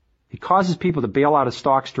make. It causes people to bail out of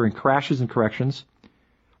stocks during crashes and corrections,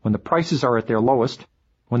 when the prices are at their lowest,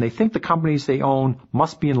 when they think the companies they own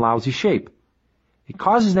must be in lousy shape. It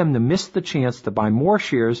causes them to miss the chance to buy more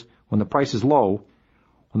shares when the price is low,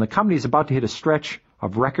 when the company is about to hit a stretch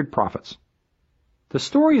of record profits. The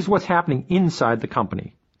story is what's happening inside the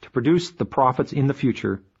company to produce the profits in the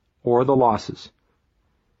future or the losses.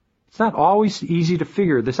 It's not always easy to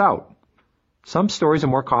figure this out. Some stories are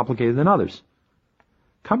more complicated than others.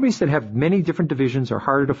 Companies that have many different divisions are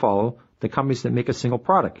harder to follow than companies that make a single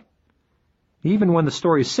product. Even when the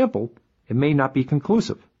story is simple, it may not be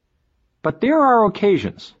conclusive. But there are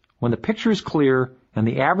occasions when the picture is clear and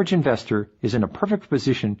the average investor is in a perfect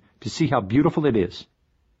position to see how beautiful it is.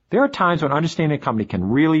 There are times when understanding a company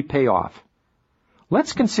can really pay off.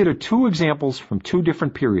 Let's consider two examples from two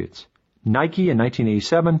different periods, Nike in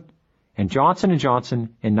 1987 and Johnson &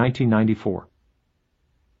 Johnson in 1994.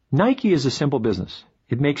 Nike is a simple business.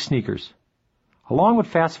 It makes sneakers. Along with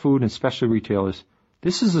fast food and specialty retailers,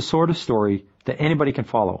 this is the sort of story that anybody can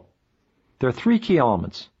follow. There are three key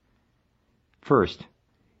elements. First,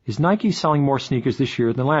 is Nike selling more sneakers this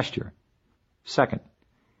year than last year? Second,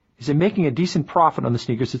 is it making a decent profit on the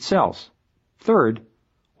sneakers it sells? Third,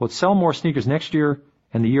 will it sell more sneakers next year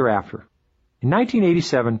and the year after? In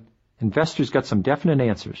 1987, investors got some definite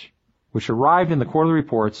answers, which arrived in the quarterly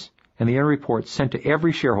reports and the annual reports sent to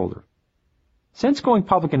every shareholder. Since going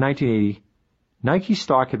public in 1980, Nike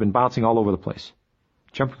stock had been bouncing all over the place,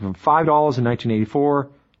 jumping from $5 in 1984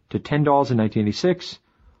 to $10 in 1986,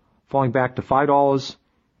 falling back to $5, and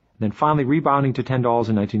then finally rebounding to $10 in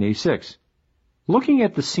 1986. Looking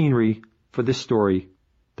at the scenery for this story,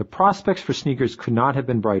 the prospects for sneakers could not have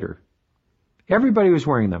been brighter. Everybody was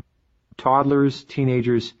wearing them. Toddlers,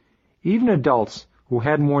 teenagers, even adults who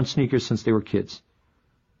hadn't worn sneakers since they were kids.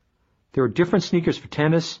 There were different sneakers for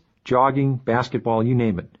tennis, jogging, basketball, you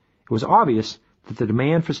name it. It was obvious that the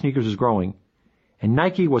demand for sneakers was growing, and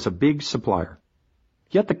Nike was a big supplier.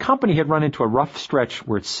 Yet the company had run into a rough stretch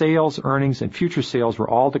where its sales, earnings, and future sales were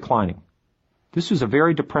all declining. This was a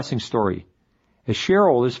very depressing story, as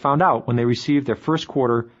shareholders found out when they received their first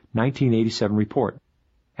quarter 1987 report.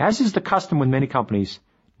 As is the custom with many companies,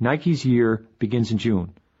 Nike's year begins in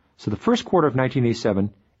June, so the first quarter of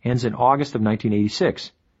 1987 ends in August of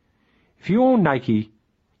 1986. If you own Nike,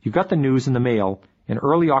 you got the news in the mail in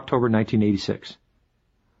early October 1986.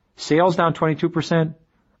 Sales down 22%,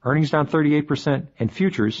 earnings down 38%, and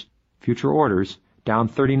future orders, down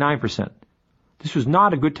 39%. This was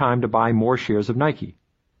not a good time to buy more shares of Nike.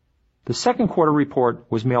 The second quarter report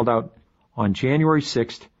was mailed out on January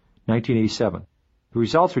 6, 1987. The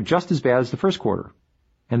results were just as bad as the first quarter,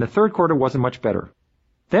 and the third quarter wasn't much better.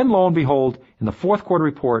 Then, lo and behold, in the fourth quarter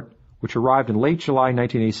report, which arrived in late July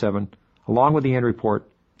 1987, along with the annual report,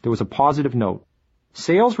 there was a positive note.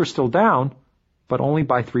 Sales were still down, but only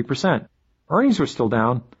by 3%. Earnings were still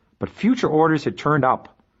down, but future orders had turned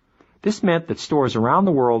up. This meant that stores around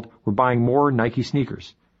the world were buying more Nike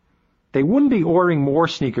sneakers. They wouldn't be ordering more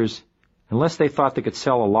sneakers unless they thought they could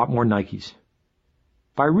sell a lot more Nikes.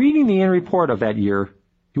 By reading the annual report of that year,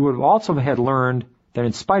 you would have also had learned that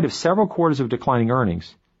in spite of several quarters of declining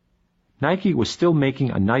earnings, Nike was still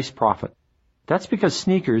making a nice profit. That's because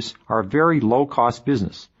sneakers are a very low-cost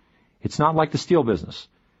business. It's not like the steel business,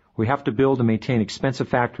 we have to build and maintain expensive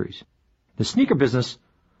factories. The sneaker business,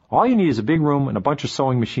 all you need is a big room and a bunch of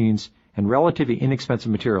sewing machines and relatively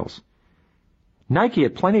inexpensive materials. Nike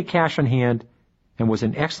had plenty of cash on hand and was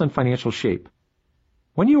in excellent financial shape.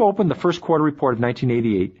 When you opened the first quarter report of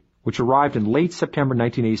 1988, which arrived in late September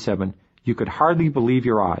 1987, you could hardly believe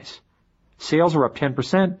your eyes. Sales were up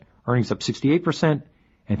 10%, earnings up 68%,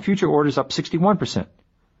 and future orders up 61%.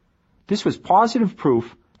 This was positive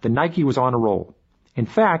proof that Nike was on a roll. In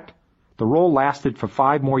fact, the roll lasted for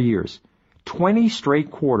 5 more years, 20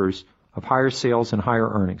 straight quarters of higher sales and higher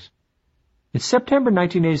earnings. In September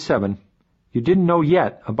 1987, you didn't know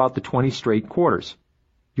yet about the 20 straight quarters.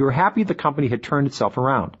 You were happy the company had turned itself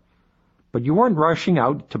around, but you weren't rushing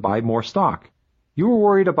out to buy more stock. You were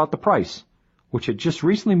worried about the price, which had just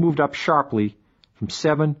recently moved up sharply from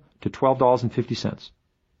 $7 to $12.50.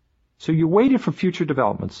 So you waited for future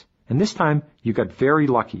developments, and this time you got very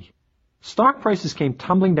lucky. Stock prices came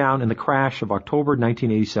tumbling down in the crash of October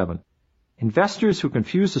 1987. Investors who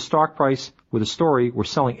confused the stock price with a story were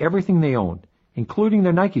selling everything they owned, including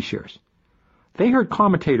their Nike shares. They heard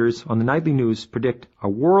commentators on the nightly news predict a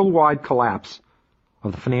worldwide collapse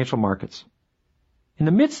of the financial markets. In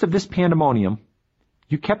the midst of this pandemonium,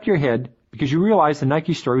 you kept your head because you realized the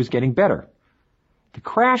Nike story was getting better. The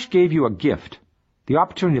crash gave you a gift, the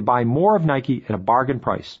opportunity to buy more of Nike at a bargain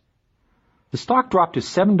price. The stock dropped to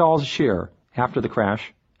 $7 a share after the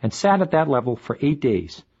crash and sat at that level for 8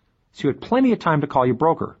 days, so you had plenty of time to call your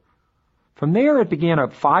broker. From there, it began a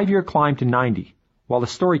 5-year climb to 90, while the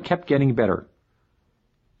story kept getting better.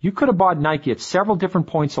 You could have bought Nike at several different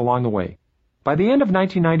points along the way. By the end of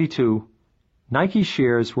 1992, Nike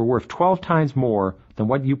shares were worth 12 times more than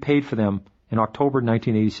what you paid for them in October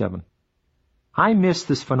 1987. I missed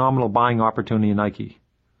this phenomenal buying opportunity in Nike.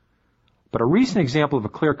 But a recent example of a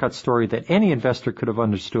clear-cut story that any investor could have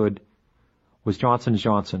understood was Johnson &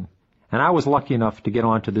 Johnson, and I was lucky enough to get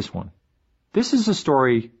onto this one. This is a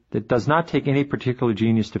story that does not take any particular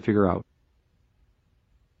genius to figure out.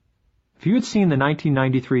 If you had seen the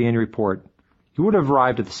 1993 annual report, you would have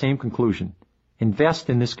arrived at the same conclusion. Invest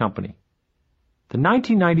in this company. The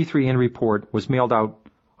 1993 annual report was mailed out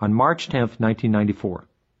on March 10, 1994.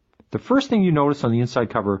 The first thing you noticed on the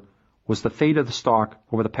inside cover was the fate of the stock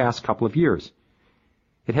over the past couple of years.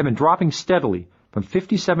 It had been dropping steadily from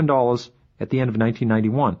 $57 at the end of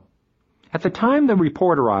 1991. At the time the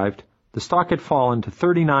report arrived, the stock had fallen to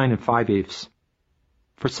 39 5/8.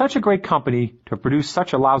 For such a great company to have produced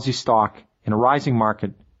such a lousy stock in a rising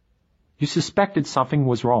market, you suspected something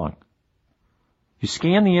was wrong. You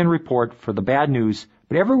scanned the annual report for the bad news,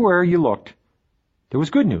 but everywhere you looked, there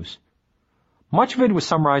was good news. Much of it was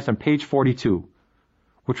summarized on page 42,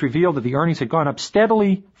 which revealed that the earnings had gone up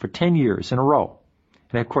steadily for 10 years in a row,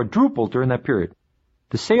 and had quadrupled during that period.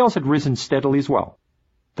 The sales had risen steadily as well.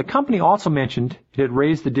 The company also mentioned it had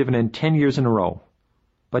raised the dividend 10 years in a row,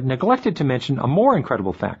 but neglected to mention a more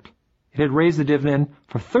incredible fact. It had raised the dividend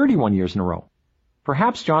for 31 years in a row.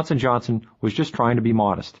 Perhaps Johnson & Johnson was just trying to be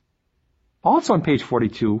modest. Also on page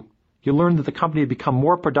 42, you learned that the company had become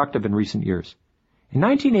more productive in recent years. In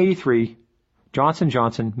 1983, Johnson &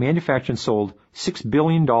 Johnson manufactured and sold $6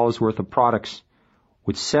 billion worth of products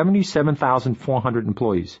with 77,400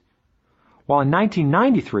 employees, while in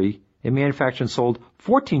 1993, it manufactured and sold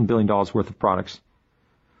 $14 billion worth of products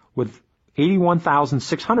with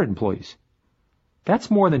 81,600 employees. That's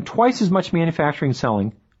more than twice as much manufacturing and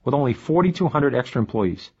selling with only 4,200 extra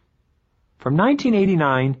employees. From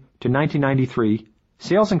 1989 to 1993,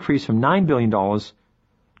 sales increased from $9 billion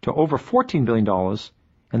to over $14 billion,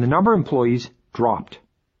 and the number of employees dropped.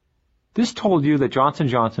 This told you that Johnson &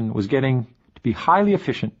 Johnson was getting to be highly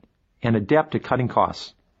efficient and adept at cutting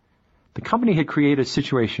costs. The company had created a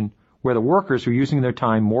situation where the workers were using their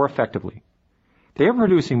time more effectively. They were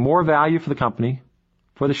producing more value for the company,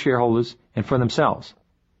 for the shareholders, and for themselves,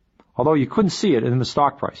 although you couldn't see it in the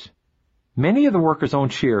stock price. Many of the workers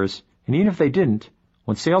owned shares, and even if they didn't,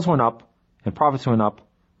 when sales went up and profits went up,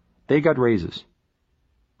 they got raises.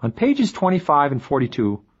 On pages 25 and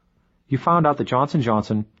 42, you found out that Johnson &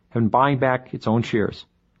 Johnson had been buying back its own shares.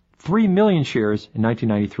 3 million shares in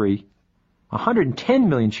 1993, 110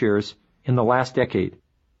 million shares in the last decade.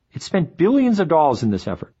 It spent billions of dollars in this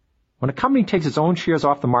effort. When a company takes its own shares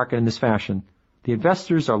off the market in this fashion, the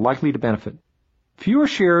investors are likely to benefit. Fewer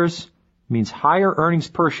shares means higher earnings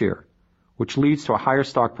per share, which leads to a higher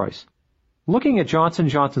stock price. Looking at Johnson &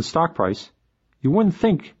 Johnson's stock price, you wouldn't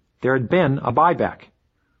think there had been a buyback.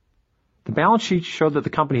 The balance sheet showed that the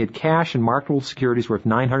company had cash and marketable securities worth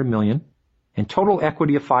 $900 million and total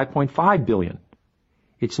equity of $5.5 billion.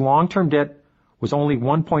 Its long-term debt was only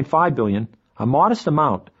 $1.5 billion, a modest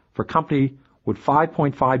amount for a company with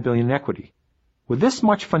 $5.5 billion in equity. With this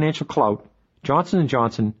much financial clout, Johnson &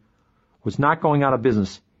 Johnson was not going out of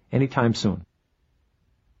business anytime soon.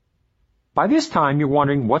 By this time, you're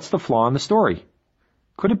wondering what's the flaw in the story.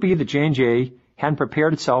 Could it be that J&J hadn't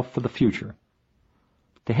prepared itself for the future?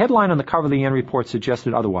 The headline on the cover of the annual report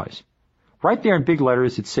suggested otherwise. Right there in big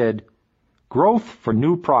letters, it said, "Growth for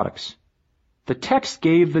New Products." The text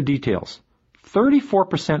gave the details.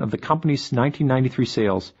 34% of the company's 1993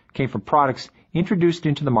 sales came from products introduced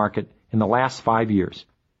into the market in the last 5 years.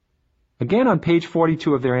 Again, on page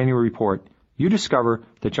 42 of their annual report, you discover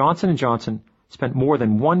that Johnson & Johnson spent more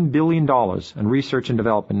than $1 billion on research and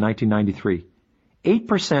development in 1993,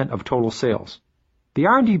 8% of total sales. The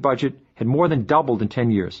R&D budget had more than doubled in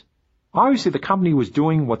 10 years. Obviously, the company was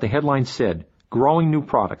doing what the headline said, growing new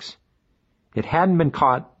products. It hadn't been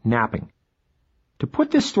caught napping. To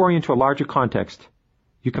put this story into a larger context,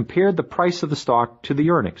 you compared the price of the stock to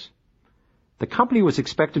the earnings. The company was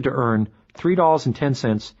expected to earn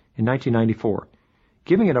 $3.10 in 1994,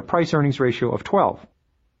 giving it a price-earnings ratio of 12.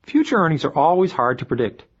 Future earnings are always hard to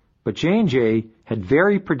predict, but J&J had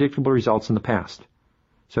very predictable results in the past.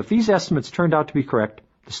 So if these estimates turned out to be correct,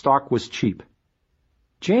 the stock was cheap.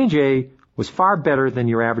 J&J was far better than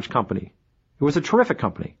your average company. It was a terrific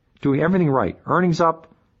company, doing everything right. Earnings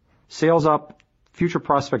up, sales up, future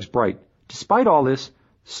prospects bright. Despite all this,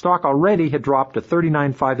 the stock already had dropped to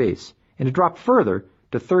 39.58, and it dropped further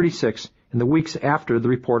to 36 in the weeks after the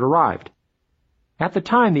report arrived. At the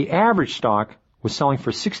time, the average stock was selling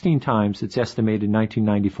for 16 times its estimated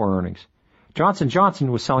 1994 earnings. Johnson &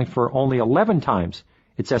 Johnson was selling for only 11 times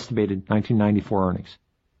its estimated 1994 earnings.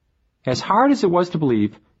 As hard as it was to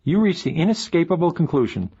believe, you reached the inescapable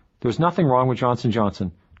conclusion there was nothing wrong with Johnson &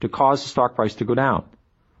 Johnson to cause the stock price to go down.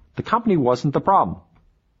 The company wasn't the problem.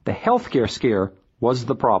 The healthcare scare was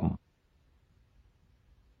the problem.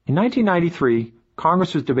 In 1993,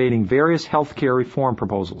 Congress was debating various healthcare reform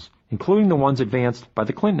proposals, including the ones advanced by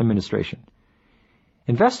the Clinton administration.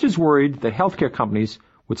 Investors worried that healthcare companies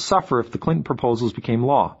would suffer if the Clinton proposals became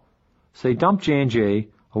law, so they dumped J&J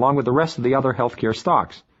along with the rest of the other healthcare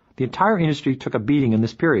stocks. The entire industry took a beating in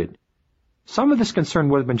this period. Some of this concern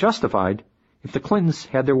would have been justified if the Clintons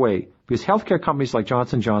had their way, because healthcare companies like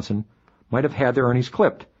Johnson & Johnson might have had their earnings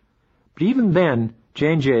clipped. But even then,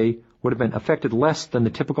 J&J would have been affected less than the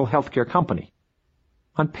typical healthcare company.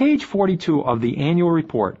 On page 42 of the annual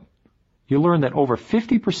report, you learn that over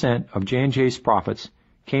 50% of J&J's profits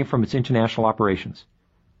came from its international operations.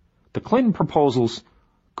 The Clinton proposals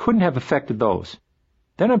couldn't have affected those.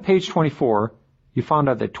 Then on page 24, you found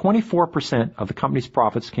out that 24% of the company's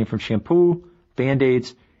profits came from shampoo,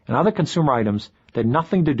 Band-Aids, and other consumer items that had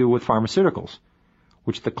nothing to do with pharmaceuticals,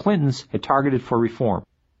 which the Clintons had targeted for reform.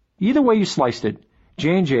 Either way you sliced it,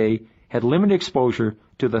 J&J had limited exposure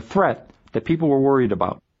to the threat that people were worried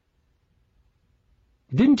about.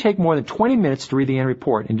 It didn't take more than 20 minutes to read the annual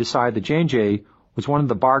report and decide that J&J was one of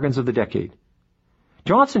the bargains of the decade.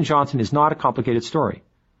 Johnson & Johnson is not a complicated story.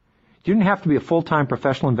 You didn't have to be a full-time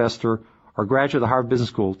professional investor or graduate of the Harvard Business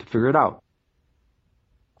School to figure it out.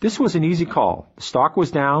 This was an easy call. The stock was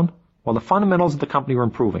down while the fundamentals of the company were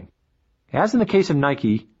improving. As in the case of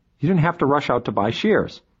Nike, you didn't have to rush out to buy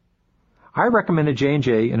shares. I recommended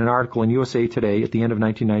J&J in an article in USA Today at the end of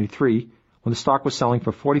 1993 when the stock was selling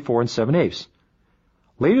for 44 7/8.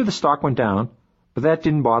 Later the stock went down, but that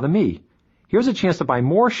didn't bother me. Here's a chance to buy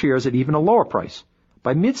more shares at even a lower price.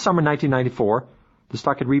 By midsummer 1994, the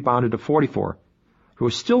stock had rebounded to 44. It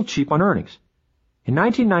was still cheap on earnings. In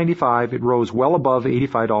 1995, it rose well above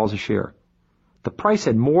 $85 a share. The price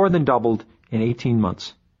had more than doubled in 18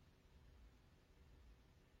 months.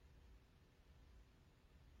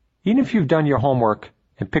 Even if you've done your homework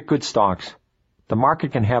and picked good stocks, the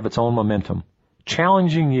market can have its own momentum,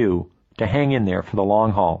 challenging you to hang in there for the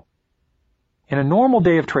long haul. In a normal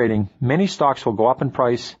day of trading, many stocks will go up in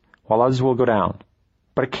price while others will go down.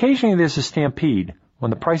 But occasionally there's a stampede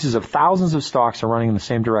when the prices of thousands of stocks are running in the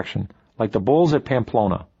same direction, like the bulls at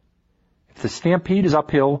Pamplona. If the stampede is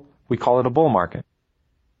uphill, we call it a bull market.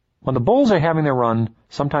 When the bulls are having their run,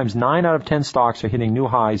 sometimes 9 out of 10 stocks are hitting new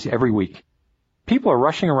highs every week. People are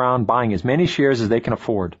rushing around buying as many shares as they can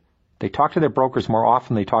afford. They talk to their brokers more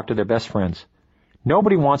often than they talk to their best friends.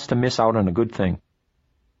 Nobody wants to miss out on a good thing.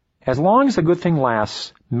 As long as the good thing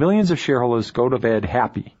lasts, millions of shareholders go to bed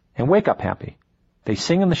happy and wake up happy. They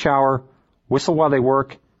sing in the shower, whistle while they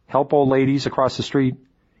work, help old ladies across the street,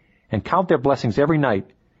 and count their blessings every night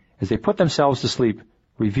as they put themselves to sleep,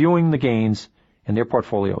 reviewing the gains in their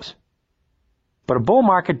portfolios. But a bull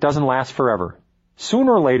market doesn't last forever.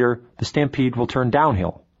 Sooner or later, the stampede will turn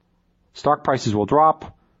downhill. Stock prices will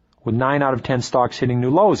drop, with 9 out of 10 stocks hitting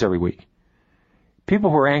new lows every week. People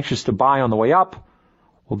who are anxious to buy on the way up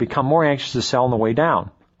will become more anxious to sell on the way down,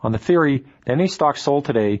 on the theory that any stock sold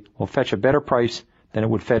today will fetch a better price than it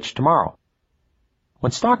would fetch tomorrow.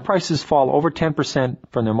 When stock prices fall over 10%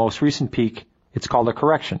 from their most recent peak, it's called a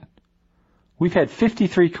correction. We've had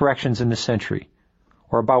 53 corrections in this century,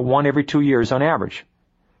 or about one every 2 years on average.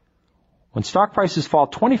 When stock prices fall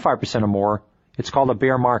 25% or more, it's called a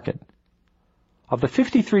bear market. Of the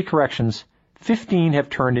 53 corrections, 15 have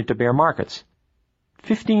turned into bear markets.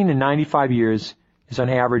 15 in 95 years is on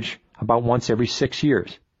average about once every 6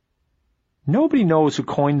 years. Nobody knows who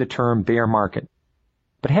coined the term bear market,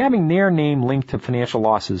 but having their name linked to financial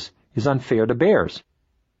losses is unfair to bears.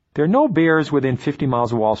 There are no bears within 50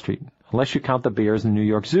 miles of Wall Street, unless you count the bears in New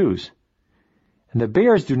York zoos. And the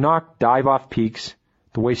bears do not dive off peaks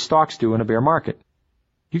the way stocks do in a bear market.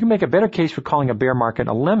 You can make a better case for calling a bear market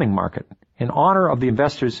a lemming market, in honor of the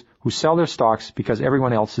investors who sell their stocks because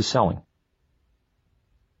everyone else is selling.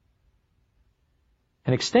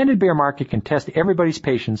 An extended bear market can test everybody's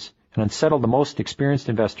patience and unsettle the most experienced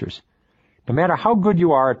investors. No matter how good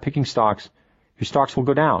you are at picking stocks, your stocks will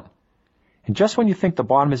go down. And just when you think the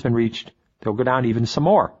bottom has been reached, they'll go down even some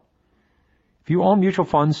more. If you own mutual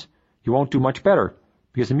funds, you won't do much better,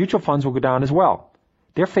 because the mutual funds will go down as well.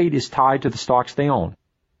 Their fate is tied to the stocks they own.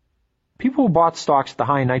 People who bought stocks at the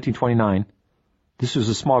high in 1929, this was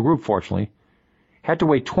a small group fortunately, had to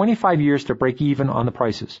wait 25 years to break even on the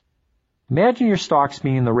prices. Imagine your stocks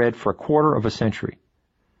being in the red for a quarter of a century.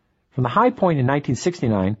 From the high point in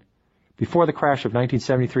 1969, before the crash of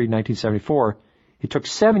 1973-1974, it took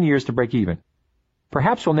 7 years to break even.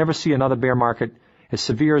 Perhaps we'll never see another bear market as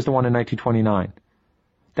severe as the one in 1929.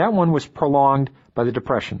 That one was prolonged by the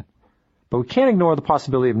Depression. But we can't ignore the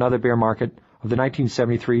possibility of another bear market of the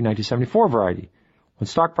 1973-1974 variety, when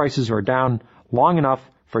stock prices are down long enough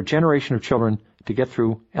for a generation of children to get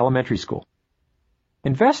through elementary school.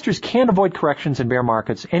 Investors can't avoid corrections in bear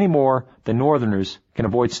markets any more than northerners can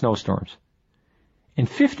avoid snowstorms. In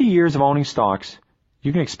 50 years of owning stocks,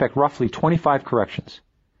 you can expect roughly 25 corrections.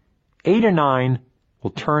 8 or 9 will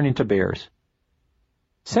turn into bears.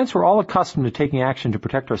 Since we're all accustomed to taking action to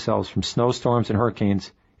protect ourselves from snowstorms and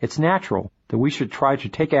hurricanes, it's natural that we should try to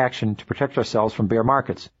take action to protect ourselves from bear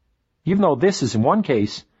markets, even though this is in one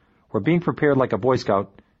case where being prepared like a Boy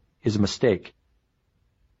Scout is a mistake.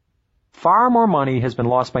 Far more money has been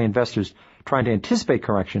lost by investors trying to anticipate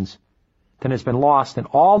corrections than has been lost in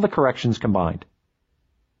all the corrections combined.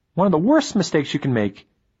 One of the worst mistakes you can make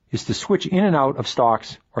is to switch in and out of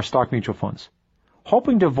stocks or stock mutual funds,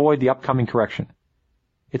 hoping to avoid the upcoming correction.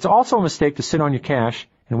 It's also a mistake to sit on your cash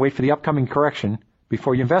and wait for the upcoming correction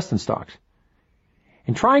before you invest in stocks.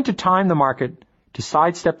 In trying to time the market to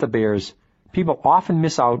sidestep the bears, people often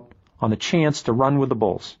miss out on the chance to run with the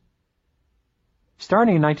bulls.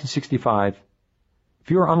 Starting in 1965,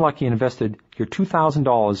 if you were unlucky and invested your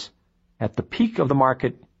 $2,000 at the peak of the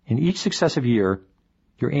market in each successive year,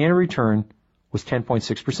 your annual return was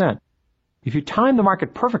 10.6%. If you timed the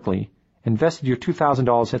market perfectly and invested your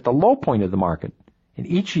 $2,000 at the low point of the market in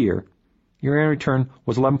each year, your annual return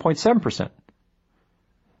was 11.7%.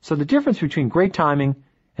 So the difference between great timing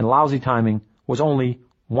and lousy timing was only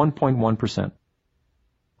 1.1%.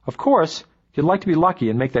 Of course, you'd like to be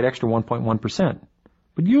lucky and make that extra 1.1%,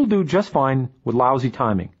 but you'll do just fine with lousy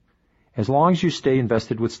timing, as long as you stay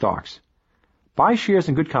invested with stocks. Buy shares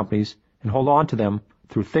in good companies and hold on to them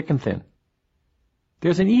through thick and thin.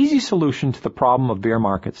 There's an easy solution to the problem of bear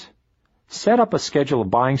markets. Set up a schedule of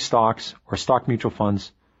buying stocks or stock mutual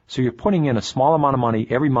funds so you're putting in a small amount of money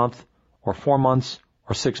every month or 4 months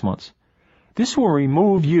or 6 months. This will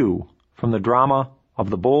remove you from the drama of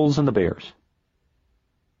the bulls and the bears.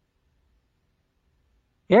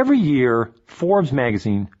 Every year, Forbes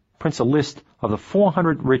magazine prints a list of the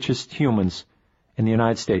 400 richest humans in the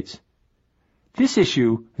United States. This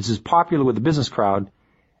issue is as popular with the business crowd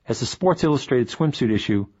as the Sports Illustrated swimsuit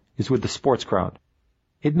issue is with the sports crowd.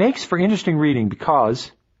 It makes for interesting reading because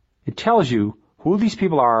it tells you who these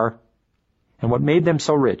people are and what made them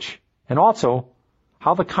so rich, and also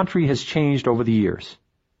how the country has changed over the years.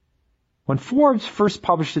 When Forbes first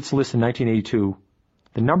published its list in 1982,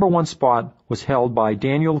 the number 1 spot was held by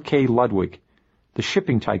Daniel K. Ludwig, the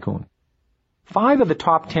shipping tycoon. 5 of the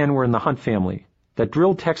top 10 were in the Hunt family that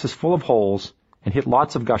drilled Texas full of holes and hit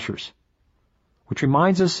lots of gushers, which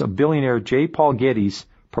reminds us of billionaire J. Paul Getty's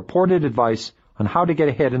purported advice on how to get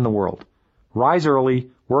ahead in the world. Rise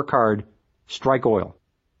early, work hard, strike oil.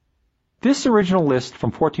 This original list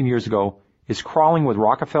from 14 years ago is crawling with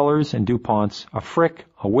Rockefellers and DuPonts, a Frick,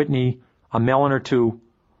 a Whitney, a Mellon or two,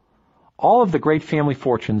 all of the great family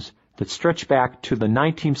fortunes that stretch back to the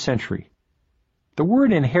 19th century. The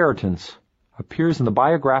word inheritance appears in the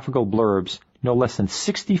biographical blurbs no less than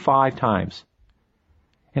 65 times.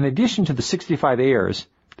 In addition to the 65 heirs,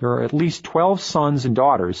 there are at least 12 sons and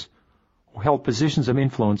daughters who held positions of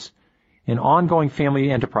influence in ongoing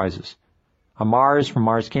family enterprises. A Mars from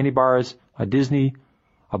Mars Candy Bars, a Disney,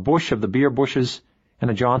 a Bush of the Beer Bushes, and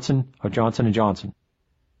a Johnson of Johnson & Johnson.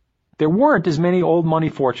 There weren't as many old money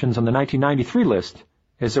fortunes on the 1993 list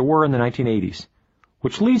as there were in the 1980s,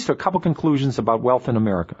 which leads to a couple conclusions about wealth in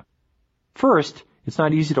America. First, it's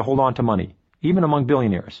not easy to hold on to money, even among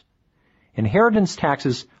billionaires. Inheritance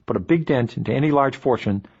taxes put a big dent into any large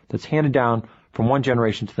fortune that's handed down from one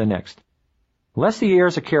generation to the next. Unless the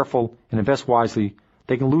heirs are careful and invest wisely,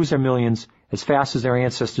 they can lose their millions as fast as their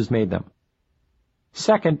ancestors made them.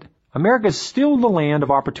 Second, America is still the land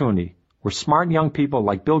of opportunity, where smart young people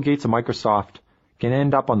like Bill Gates of Microsoft can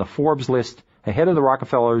end up on the Forbes list ahead of the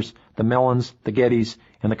Rockefellers, the Mellons, the Gettys,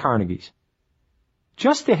 and the Carnegies.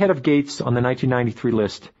 Just ahead of Gates on the 1993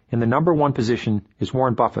 list, in the number one position, is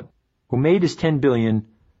Warren Buffett, who made his $10 billion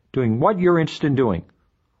doing what you're interested in doing,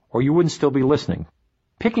 or you wouldn't still be listening,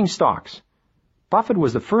 picking stocks. Buffett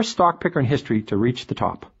was the first stock picker in history to reach the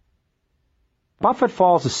top. Buffett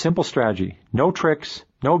follows a simple strategy: no tricks,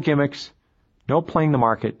 no gimmicks, no playing the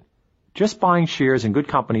market, just buying shares in good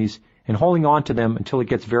companies and holding on to them until it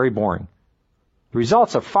gets very boring. The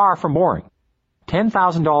results are far from boring.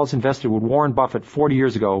 $10,000 invested with Warren Buffett 40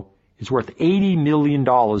 years ago is worth $80 million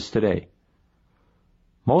today.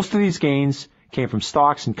 Most of these gains came from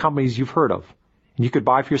stocks and companies you've heard of, and you could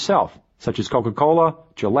buy for yourself, such as Coca-Cola,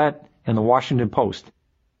 Gillette, and the Washington Post.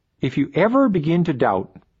 If you ever begin to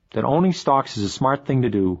doubt that owning stocks is a smart thing to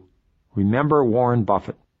do, remember Warren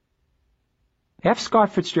Buffett. F.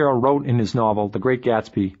 Scott Fitzgerald wrote in his novel, The Great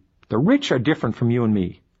Gatsby, "The rich are different from you and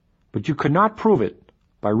me, but you could not prove it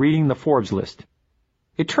by reading the Forbes list.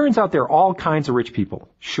 It turns out there are all kinds of rich people: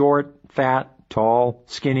 short, fat, tall,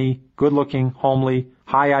 skinny, good-looking, homely,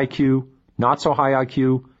 high IQ, not so high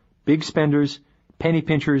IQ, big spenders, penny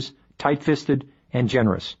pinchers, tight-fisted, and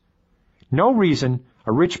generous. No reason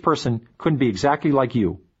a rich person couldn't be exactly like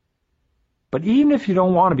you. But even if you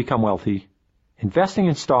don't want to become wealthy, investing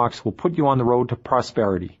in stocks will put you on the road to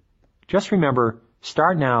prosperity. Just remember,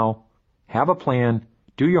 start now, have a plan,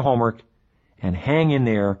 do your homework, and hang in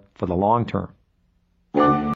there for the long term."